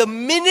given us the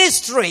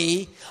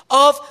ministry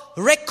of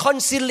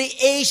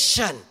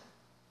reconciliation.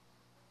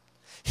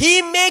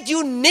 He made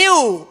you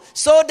new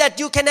so that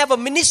you can have a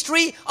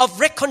ministry of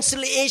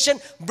reconciliation.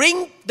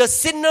 Bring the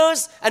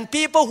sinners and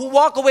people who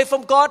walk away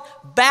from God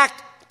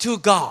back to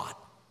God.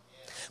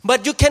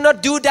 But you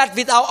cannot do that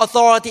without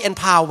authority and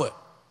power.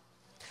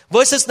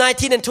 Verses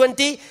 19 and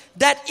 20,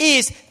 that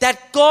is,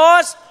 that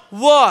God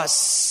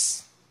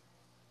was,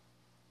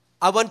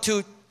 I want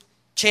to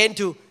change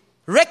to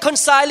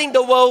reconciling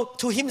the world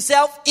to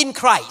Himself in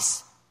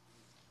Christ.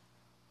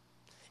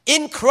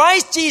 In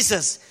Christ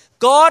Jesus,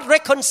 God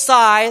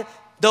reconciled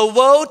the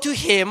world to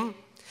Him,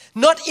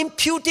 not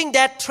imputing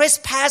their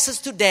trespasses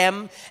to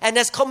them, and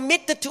has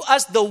committed to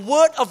us the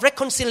word of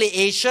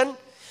reconciliation.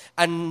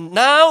 And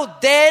now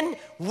then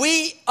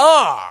we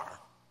are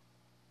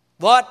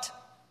what?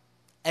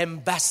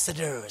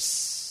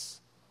 Ambassadors.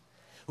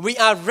 We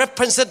are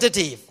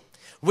representative.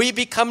 We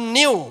become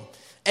new,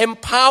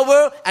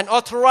 empowered and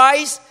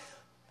authorized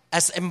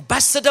as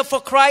ambassador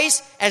for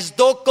Christ, as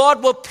though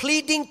God were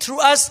pleading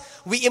through us.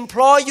 We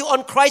implore you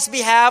on Christ's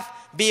behalf,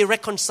 be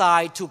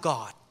reconciled to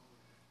God.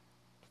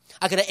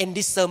 I'm going to end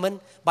this sermon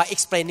by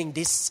explaining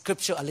this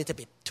scripture a little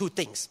bit. Two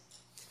things.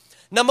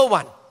 Number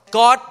one,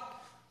 God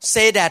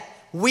said that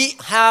we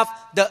have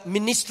the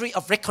ministry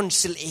of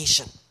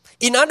reconciliation.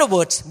 In other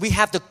words, we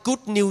have the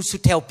good news to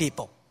tell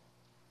people.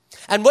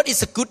 And what is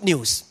the good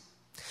news?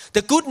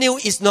 The good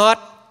news is not,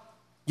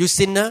 you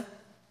sinner,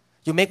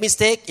 you make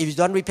mistake, if you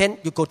don't repent,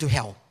 you go to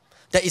hell.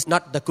 That is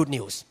not the good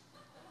news.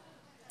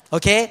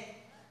 Okay?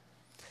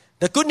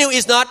 The good news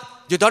is not,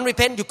 you don't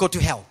repent, you go to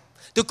hell.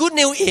 The good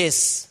news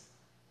is,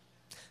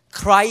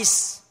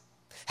 Christ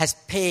has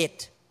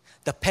paid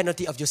the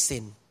penalty of your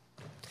sin,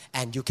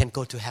 and you can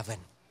go to heaven.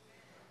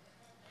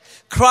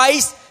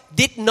 Christ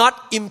did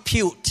not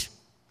impute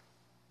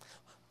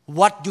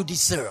what you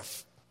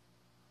deserve,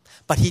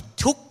 but He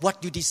took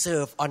what you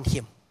deserve on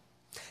Him.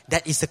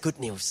 That is the good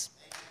news.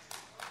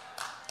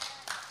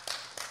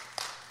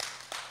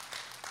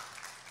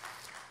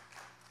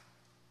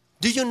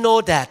 Do you know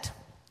that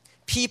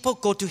people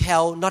go to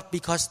hell not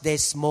because they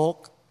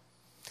smoke,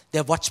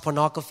 they watch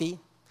pornography,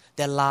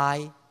 they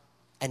lie,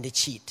 and they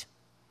cheat?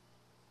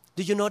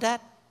 Do you know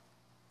that?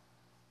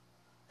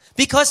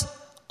 Because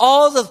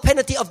all the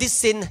penalty of this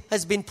sin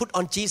has been put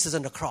on Jesus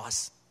on the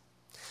cross.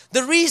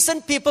 The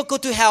reason people go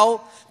to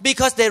hell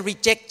because they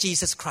reject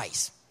Jesus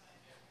Christ.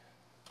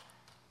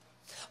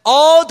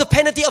 All the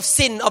penalty of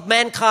sin of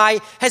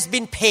mankind has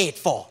been paid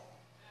for.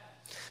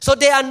 So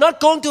they are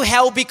not going to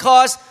hell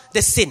because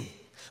they sin,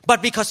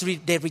 but because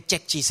they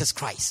reject Jesus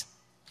Christ,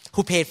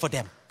 who paid for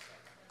them.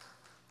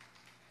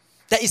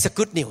 That is the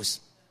good news.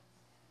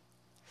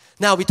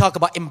 Now we talk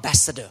about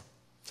ambassador.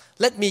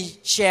 Let me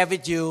share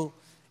with you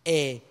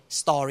a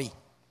story,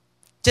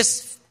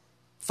 just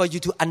for you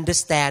to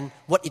understand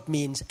what it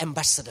means,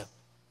 ambassador.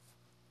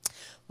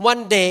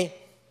 One day,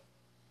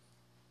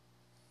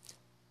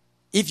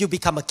 if you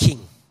become a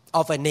king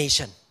of a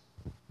nation,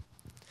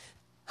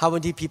 how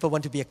many people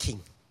want to be a king?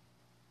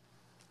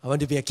 I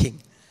want to be a king.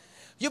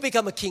 You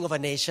become a king of a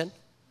nation,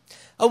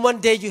 and one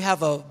day you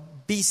have a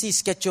busy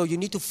schedule. You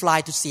need to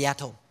fly to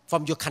Seattle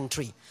from your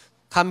country,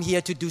 come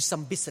here to do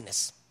some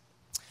business.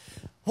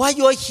 While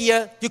you are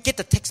here, you get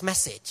a text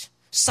message.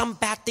 Some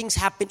bad things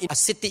happen in a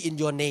city in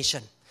your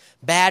nation.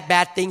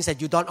 Bad things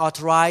that you don't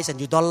authorize and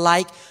you don't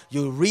like.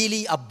 You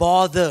really are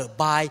bothered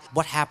by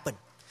what happened.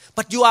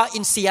 But you are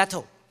in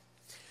Seattle.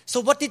 So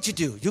what did you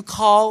do? You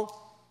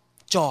call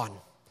John.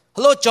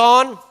 Hello,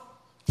 John.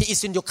 He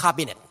is in your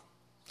cabinet.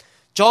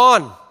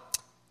 John,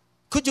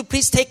 could you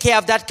please take care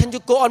of that? Can you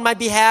go on my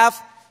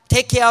behalf?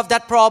 Take care of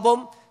that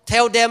problem.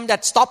 Tell them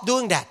that stop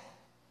doing that.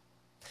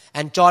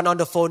 And John on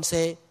the phone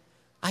say,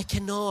 I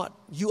cannot.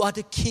 You are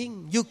the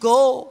king. You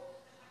go.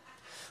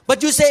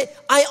 But you say,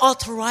 I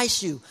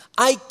authorize you.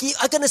 I'm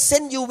going to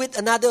send you with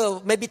another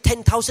maybe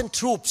 10,000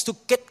 troops to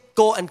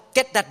go and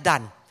get that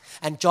done.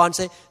 And John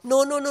say,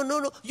 no.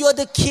 You are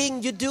the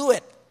king. You do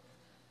it.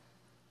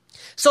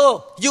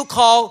 So you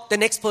call the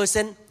next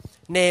person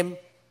named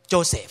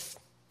Joseph.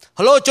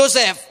 Hello,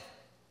 Joseph.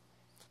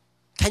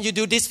 Can you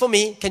do this for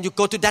me? Can you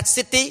go to that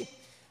city?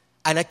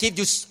 And I give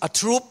you a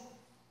troop.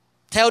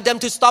 Tell them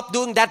to stop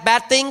doing that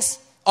bad things.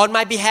 On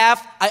my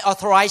behalf, I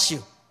authorize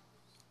you.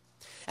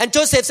 And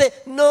Joseph said,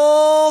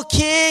 no,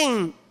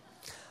 king.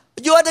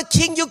 You are the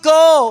king, you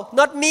go,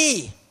 not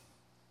me.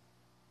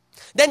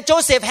 Then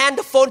Joseph hand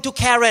the phone to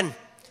Karen.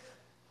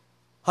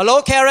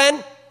 Hello,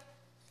 Karen.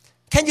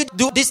 Can you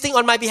do this thing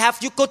on my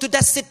behalf? You go to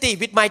that city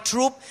with my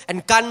troop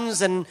and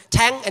guns and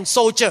tank and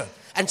soldier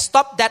and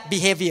stop that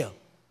behavior.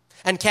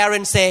 And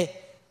Karen say,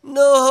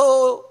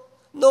 no,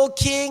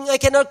 king, I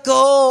cannot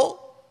go.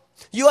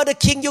 You are the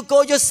king, you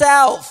go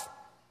yourself.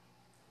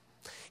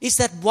 Is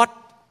that what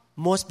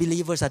most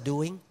believers are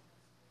doing?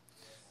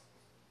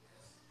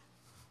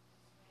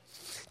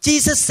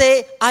 Jesus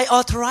said, I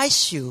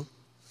authorize you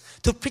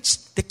to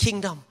preach the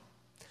kingdom.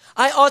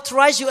 I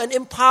authorize you and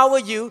empower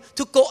you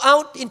to go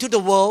out into the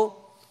world,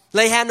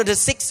 lay hands on the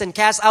sick and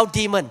cast out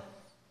demons.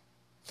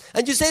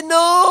 And you say,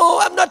 no,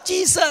 I'm not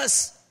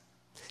Jesus.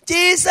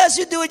 Jesus,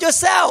 you do it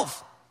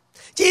yourself.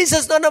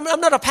 Jesus, no, I'm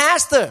not a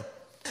pastor.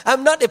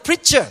 I'm not a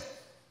preacher.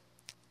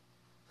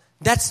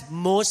 That's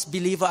most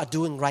believers are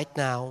doing right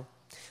now,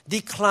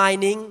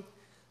 declining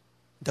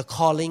the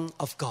calling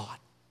of God.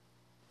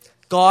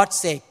 God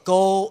said,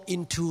 go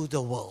into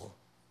the world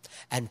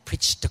and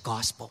preach the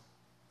gospel.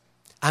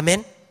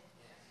 Amen?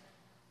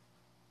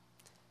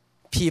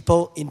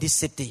 People in this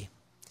city,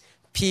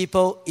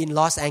 people in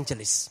Los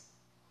Angeles,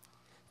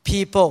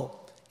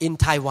 people in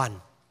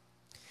Taiwan,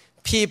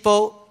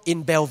 people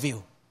in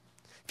Bellevue,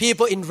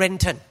 people in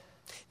Renton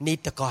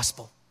need the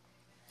gospel.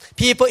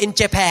 People in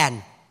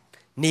Japan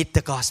need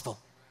the gospel.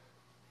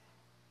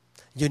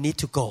 You need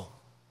to go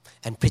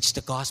and preach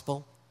the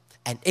gospel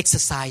and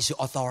exercise your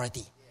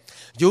authority.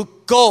 You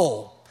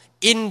go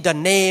in the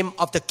name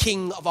of the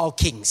King of all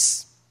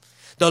kings,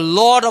 the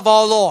Lord of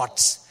all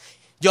lords.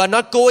 You are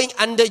not going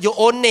under your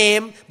own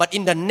name, but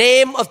in the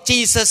name of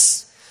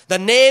Jesus, the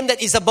name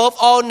that is above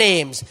all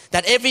names,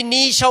 that every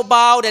knee shall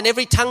bow and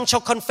every tongue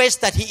shall confess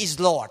that He is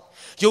Lord.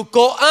 You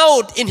go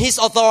out in His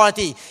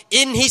authority,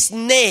 in His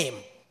name.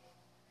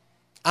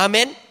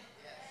 Amen?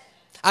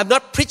 I'm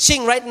not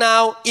preaching right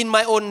now in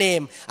my own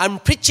name. I'm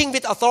preaching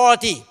with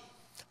authority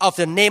of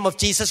the name of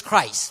Jesus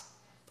Christ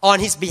on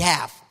His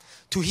behalf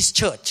to His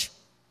church.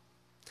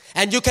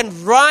 And you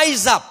can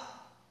rise up.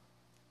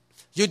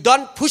 You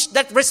don't push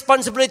that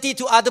responsibility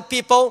to other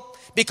people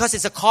because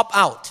it's a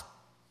cop-out.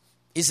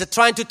 It's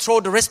trying to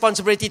throw the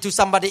responsibility to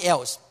somebody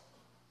else.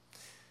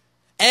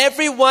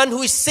 Everyone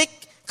who is sick,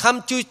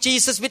 come to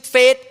Jesus with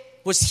faith,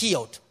 was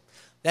healed.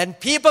 Then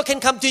people can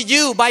come to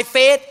you by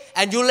faith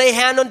and you lay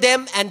hand on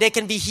them and they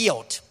can be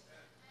healed.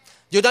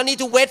 You don't need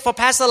to wait for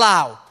Pastor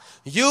Lau.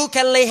 You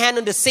can lay hand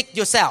on the sick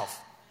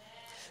yourself.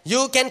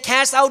 You can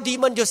cast out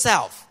demons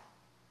yourself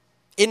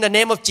in the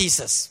name of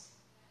Jesus.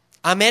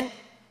 Amen?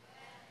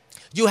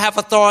 You have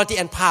authority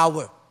and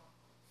power.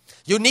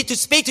 You need to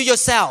speak to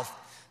yourself.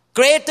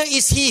 Greater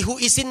is He who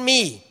is in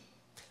me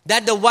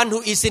than the one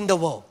who is in the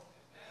world.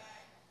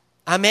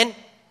 Amen?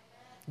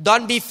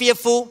 Don't be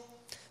fearful.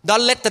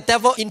 Don't let the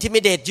devil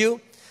intimidate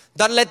you.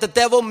 Don't let the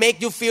devil make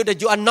you feel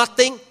that you are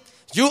nothing.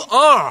 You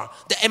are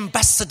the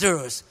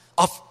ambassadors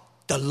of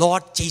the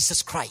Lord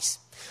Jesus Christ,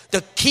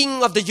 the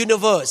King of the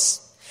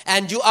universe.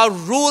 And you are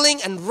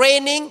ruling and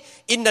reigning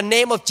in the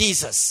name of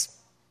Jesus.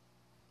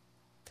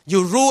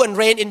 You rule and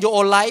reign in your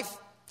own life.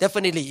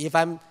 Definitely, if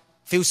I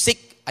feel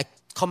sick, I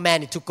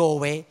command it to go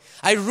away.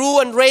 I rule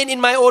and reign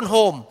in my own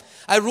home.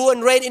 I rule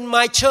and reign in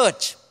my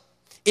church,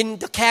 in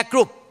the care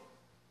group.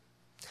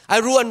 I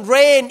rule and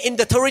reign in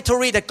the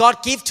territory that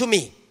God gave to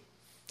me.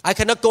 I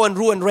cannot go and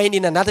rule and reign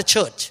in another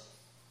church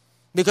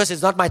because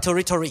it's not my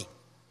territory.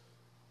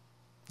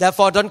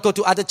 Therefore, don't go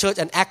to other church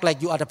and act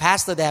like you are the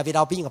pastor there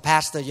without being a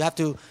pastor. You have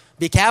to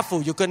be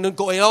careful. You cannot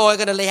go, I'm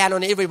going to lay hand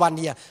on everyone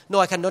here. No,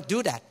 I cannot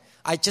do that.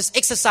 I just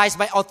exercise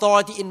my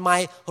authority in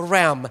my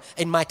realm,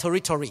 in my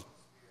territory.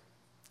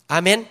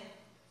 Amen?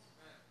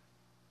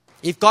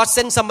 If God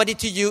sends somebody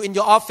to you in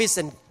your office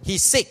and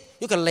he's sick,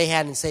 you can lay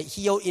hand and say,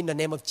 heal in the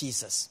name of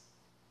Jesus.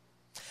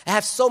 I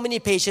have so many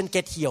patients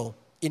get healed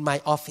in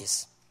my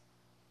office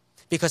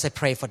because I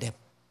pray for them.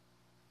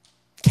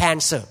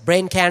 Cancer,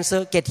 brain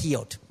cancer, get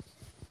healed.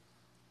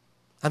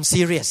 I'm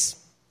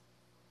serious.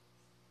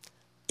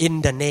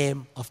 In the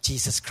name of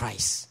Jesus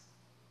Christ.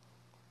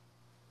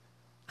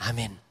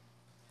 Amen.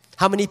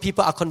 How many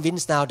people are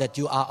convinced now that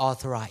you are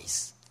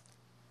authorized?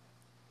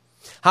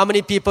 How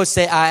many people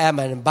say, I am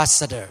an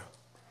ambassador?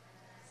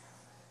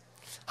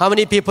 How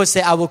many people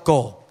say, I will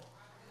go?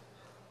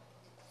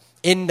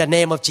 In the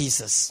name of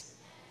Jesus.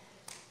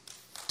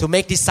 To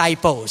make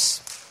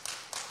disciples.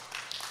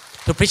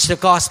 To preach the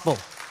gospel.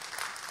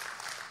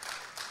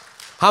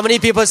 How many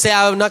people say,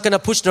 I'm not going to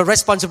push the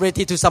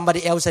responsibility to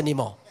somebody else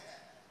anymore?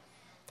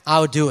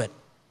 I'll do it.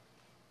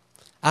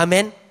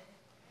 Amen?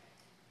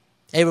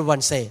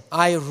 Everyone say,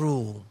 I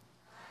rule.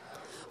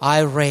 I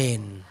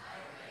reign.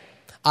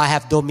 I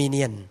have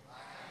dominion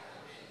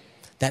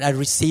that I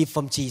receive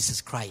from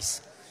Jesus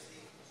Christ.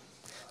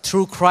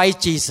 Through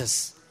Christ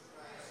Jesus,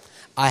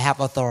 I have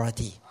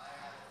authority.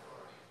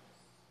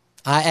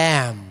 I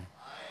am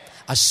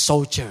a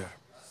soldier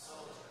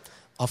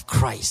of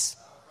Christ.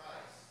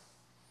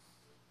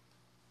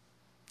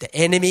 The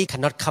enemy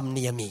cannot come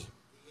near me.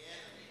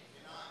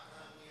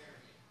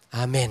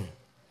 Amen.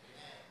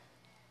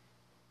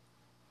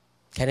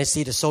 Can I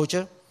see the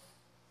soldier?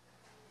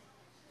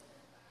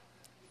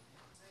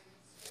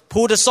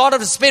 Pull the sword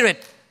of the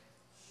Spirit.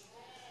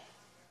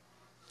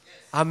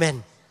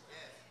 Amen.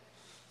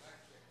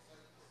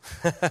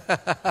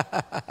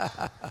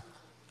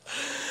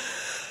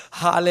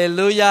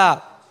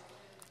 Hallelujah.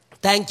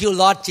 Thank you,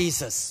 Lord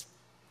Jesus.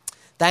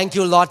 Thank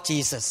you, Lord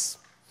Jesus.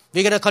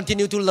 We're going to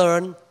continue to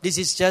learn. This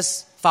is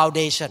just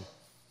foundation.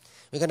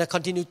 We're going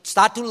to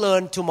start to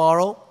learn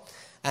tomorrow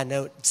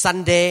and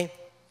Sunday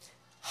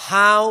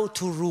how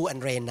to rule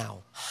and reign now.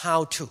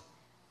 How to.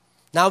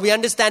 Now we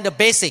understand the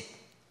basic.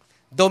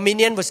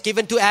 Dominion was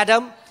given to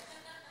Adam.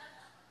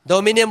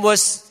 Dominion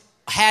was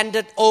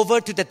handed over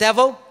to the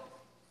devil.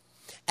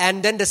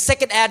 And then the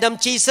second Adam,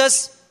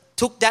 Jesus,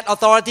 took that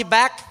authority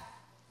back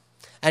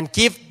and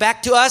give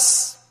back to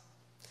us.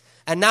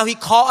 And now he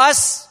called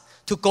us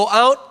to go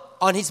out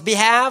on his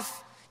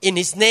behalf, in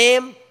his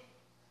name,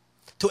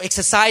 to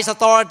exercise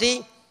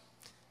authority,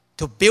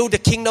 to build the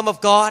kingdom of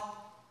God.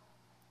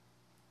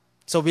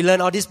 So we learn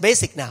all this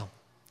basic now.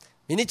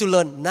 We need to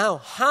learn now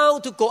how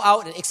to go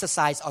out and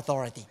exercise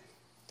authority.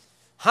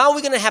 How are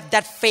we going to have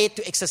that faith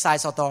to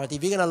exercise authority?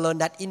 We're going to learn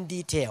that in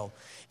detail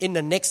in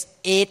the next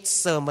 8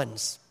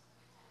 sermons.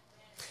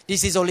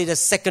 This is only the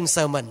second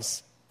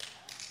sermons.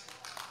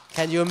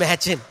 Can you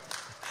imagine?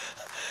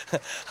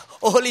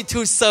 Only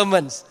 2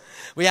 sermons.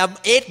 We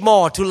have 8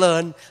 more to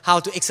learn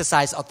how to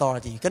exercise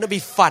authority. It's going to be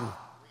fun.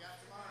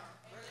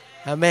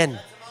 Amen.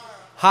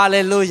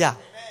 Hallelujah.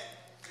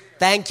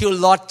 Thank you,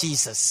 Lord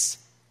Jesus.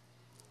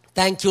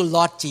 Thank you,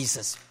 Lord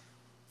Jesus.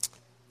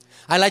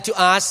 I like to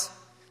ask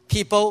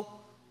people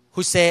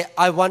who say,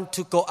 I want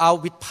to go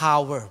out with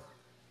power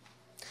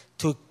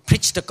to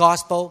preach the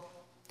gospel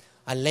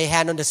and lay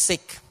hand on the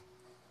sick,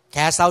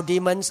 cast out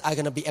demons. I'm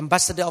going to be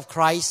ambassador of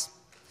Christ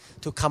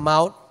to come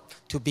out,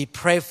 to be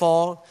prayed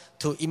for,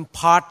 to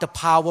impart the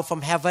power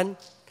from heaven,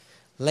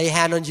 lay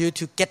hand on you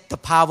to get the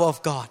power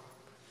of God.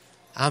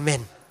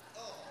 Amen.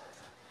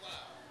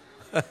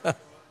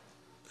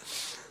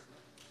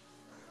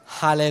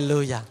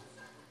 Hallelujah.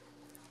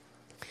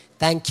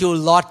 Thank you,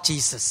 Lord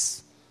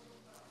Jesus.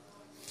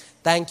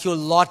 Thank you,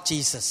 Lord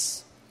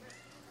Jesus.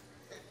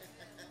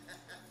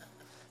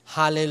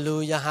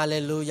 Hallelujah,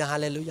 hallelujah,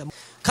 hallelujah.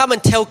 Come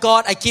and tell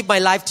God, I give my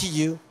life to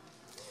you.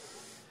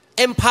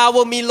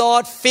 Empower me,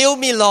 Lord. Fill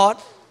me, Lord.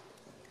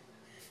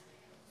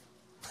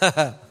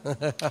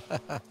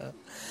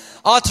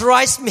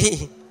 Authorize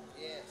me.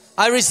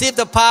 I receive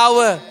the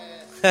power.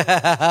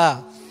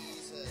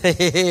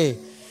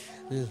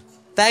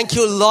 Thank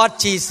you, Lord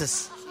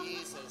Jesus.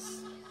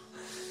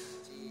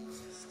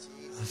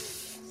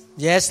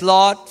 Yes,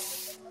 Lord.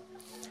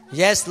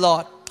 Yes,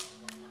 Lord.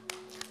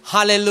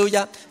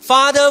 Hallelujah.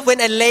 Father,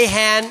 when I lay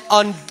hand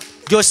on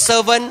your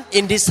servant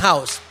in this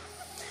house,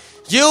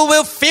 you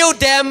will fill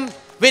them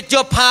with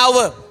your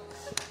power.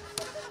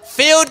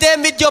 Fill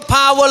them with your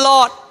power,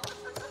 Lord.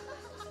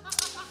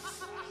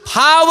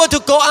 Power to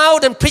go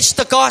out and preach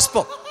the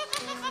gospel.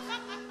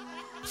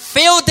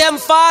 Fill them,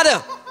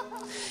 Father.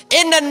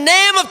 In the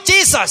name of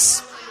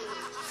Jesus.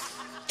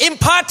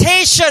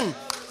 Impartation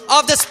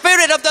of the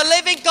Spirit of the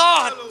living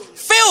God.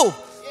 Fill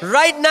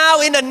right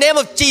now in the name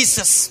of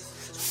Jesus.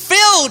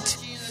 Filled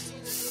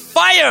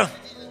fire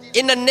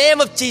in the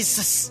name of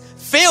Jesus.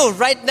 Fill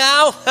right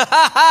now.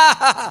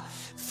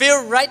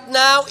 Fill right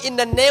now in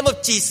the name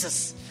of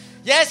Jesus.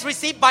 Yes,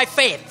 receive by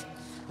faith.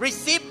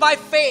 Receive by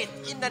faith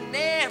in the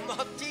name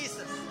of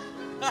Jesus.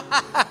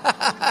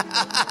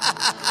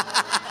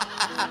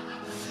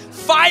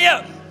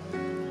 Fire.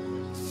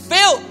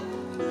 Fill.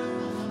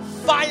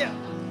 Fire.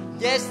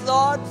 Yes,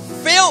 Lord.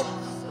 Fill.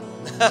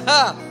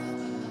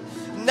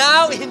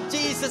 Now in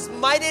Jesus'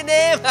 mighty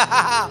name.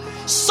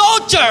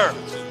 Soldier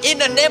in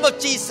the name of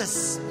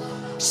Jesus.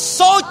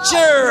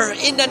 Soldier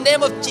in the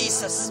name of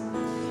Jesus.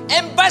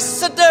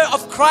 Ambassador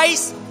of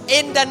Christ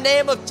in the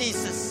name of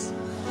Jesus.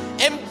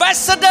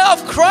 Ambassador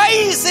of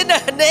Christ in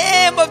the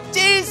name of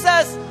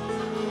Jesus.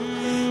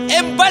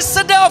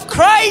 Ambassador of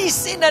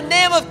Christ in the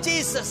name of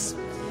Jesus.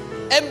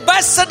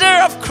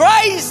 Ambassador of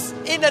Christ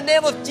in the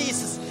name of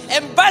Jesus.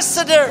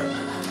 Ambassador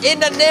in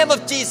the name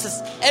of Jesus.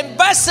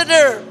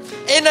 Ambassador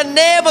in the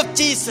name of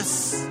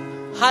Jesus.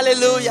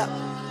 Hallelujah.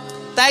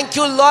 Thank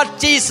you, Lord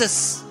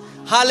Jesus.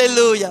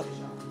 Hallelujah.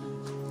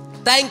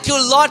 Thank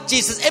you, Lord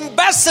Jesus.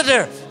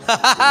 Ambassador.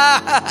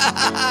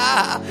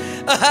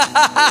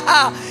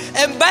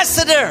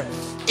 Ambassador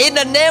in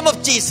the name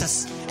of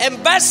Jesus.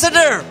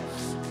 Ambassador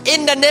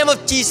in the name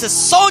of Jesus.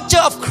 Soldier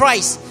of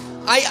Christ.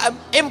 I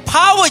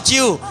empower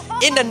you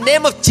in the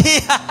name of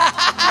Jesus.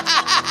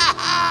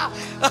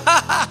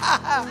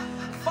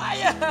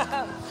 Fire.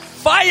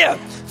 Fire.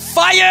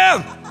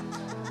 Fire.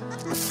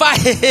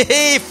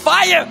 Fire.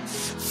 Fire.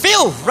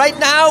 Fill right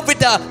now with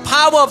the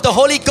power of the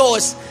Holy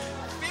Ghost.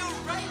 Fill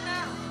right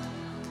now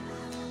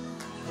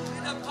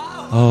with the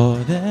power. All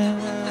that I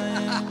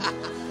am.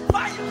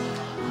 Fire.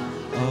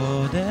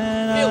 All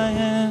that Fill I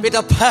am. with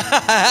the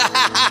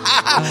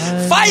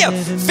fire.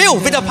 Fill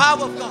with the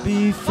power of God.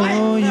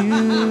 Before you,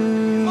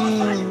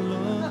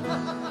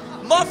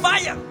 More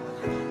fire.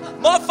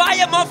 More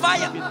fire. More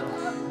fire.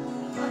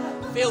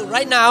 Fill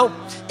right now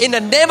in the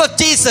name of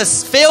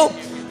Jesus. Fill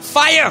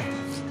fire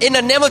in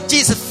the name of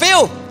Jesus.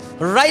 Fill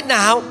right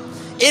now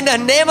in the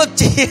name of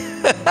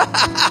Jesus.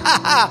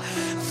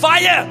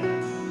 Fire.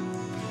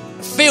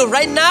 Fill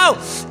right now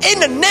in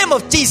the name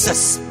of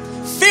Jesus.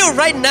 Fill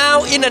right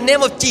now in the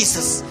name of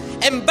Jesus.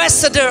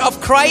 Ambassador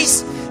of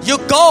Christ, you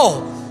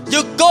go.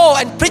 You go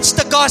and preach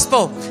the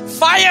gospel.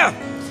 Fire.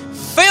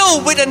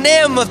 Filled with the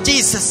name of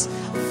Jesus.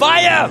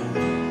 Fire.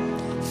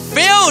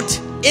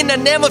 Filled in the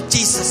name of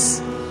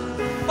Jesus.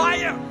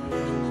 Fire.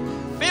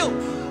 Filled.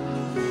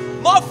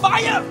 More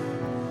fire.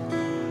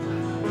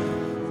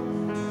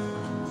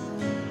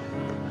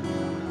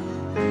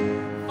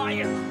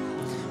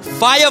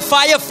 Fire,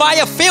 fire,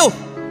 fire, fill.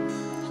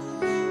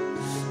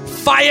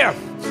 Fire,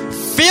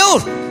 fill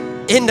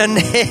in the name.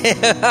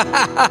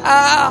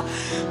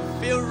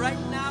 Fill right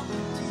now,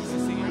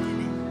 Jesus' mighty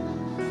name.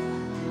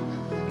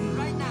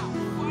 Right now,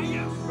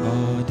 fire.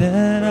 All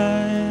that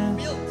I am,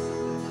 Fill,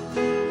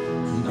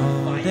 and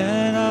all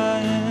that I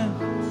am,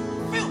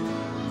 fill,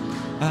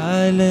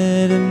 I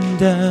let Him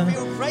down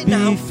fill right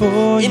now.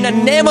 before In the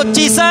you, name of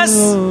Jesus.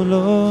 oh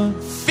Lord.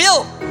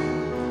 Fill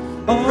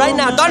All right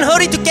now. my Don't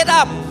hurry to get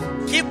up.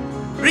 Keep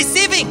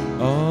receiving.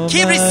 all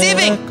Keep my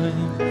receiving.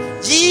 acclaim,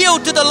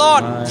 Yield to the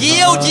Lord.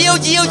 Yield,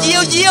 yield, yield,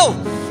 yield, yield.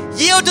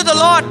 Yield to the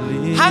Lord.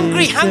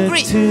 Hungry,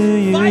 hungry. to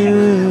you.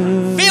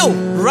 Fire. Fill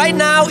right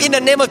now in the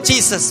name of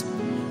Jesus.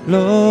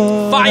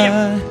 Lord,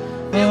 Fire.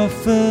 I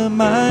offer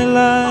my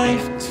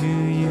life to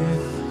you.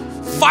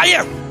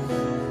 Fire.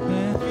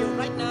 Fill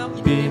right now in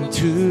the name Been of Jesus.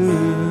 true,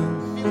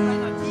 Fill right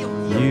now.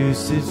 Yield.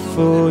 use it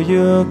for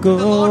your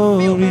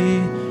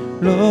glory.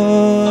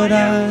 Lord,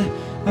 I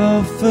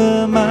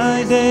offer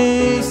my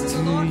days to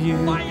you,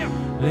 Fire.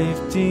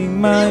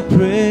 lifting my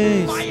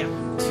praise Fire.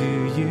 to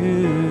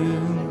you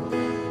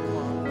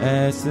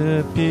as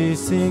a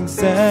piercing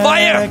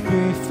Fire.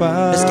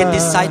 sacrifice. Let's get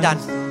this side done.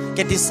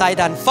 Get this side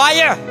done.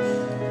 Fire.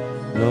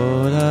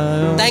 Lord,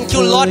 I Thank you,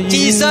 offer Lord you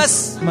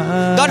Jesus.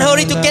 my Don't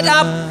hurry to get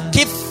up. life.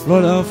 Keep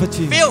Lord, I offer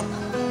to you. fill.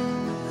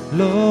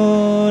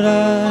 Lord,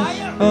 I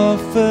Fire.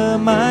 offer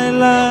my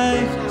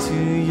life to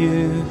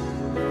you.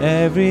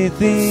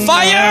 Everything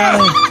Fire.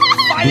 I've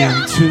Fire.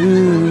 been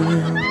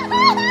through,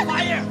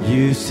 Fire.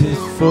 use it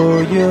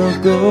for your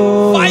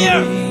glory.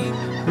 Fire.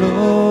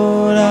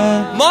 Lord,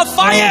 I More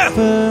fire.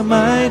 offer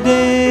my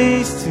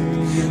days to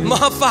you.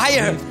 More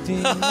fire.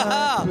 Lifting my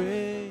praise.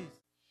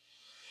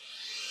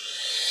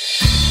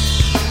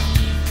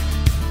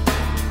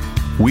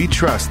 We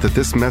trust that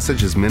this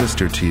message is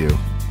ministered to you.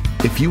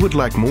 If you would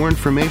like more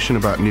information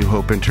about New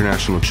Hope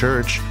International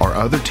Church or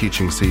other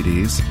teaching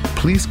CDs,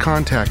 please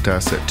contact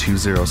us at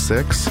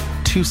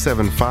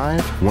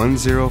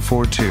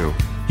 206-275-1042.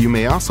 You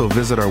may also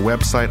visit our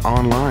website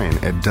online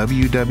at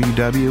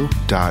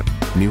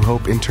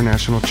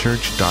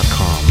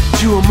www.newhopeinternationalchurch.com.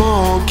 To them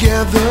all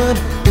gathered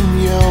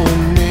in your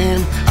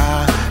name,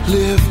 I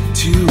lift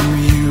to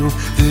you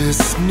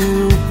this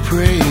new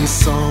praise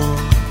song.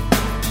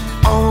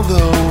 All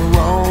the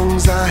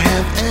wrongs I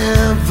have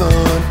ever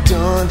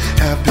done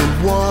have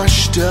been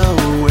washed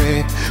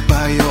away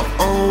by your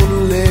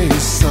only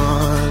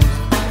Son.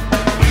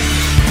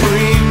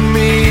 Bring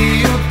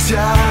me your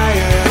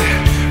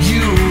tired,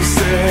 you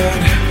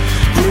said.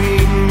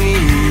 Bring me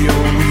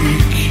your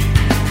weak.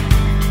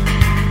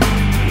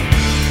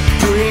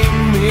 Bring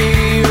me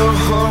your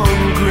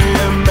hungry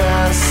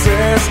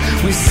masses.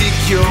 We seek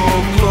your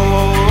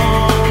glory.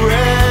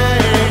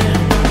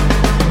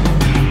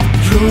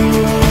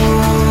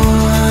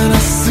 Lord, I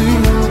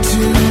sing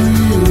to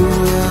you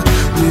a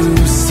new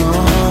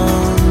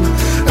song,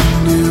 a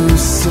new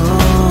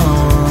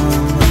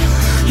song.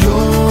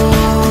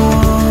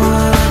 Lord, I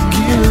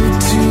give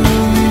to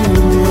you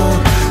a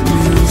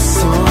new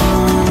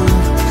song,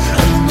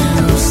 a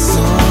new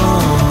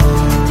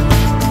song.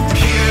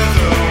 Hear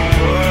the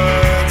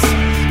words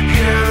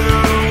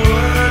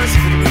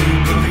of a new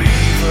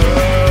believer.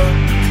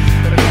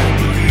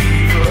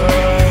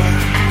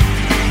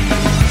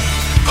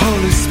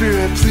 Holy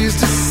Spirit, please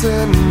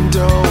descend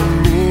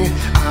on me.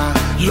 I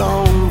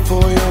long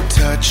for your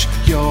touch,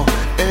 your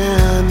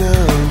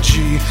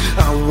energy.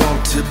 I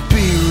want to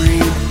be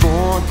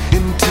reborn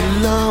into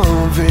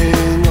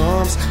loving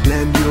arms.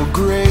 Lend your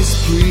grace,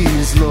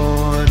 please,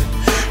 Lord.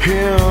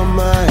 Hear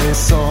my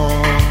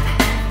song.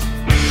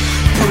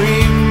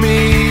 Bring me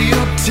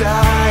your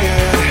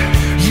tired,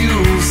 you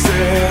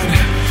said.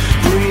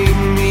 Bring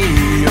me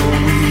your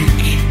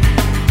weak.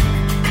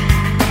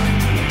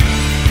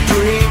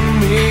 Bring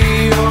me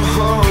your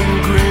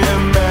hungry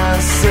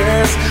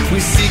masses. We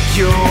seek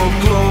your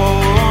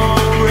glory.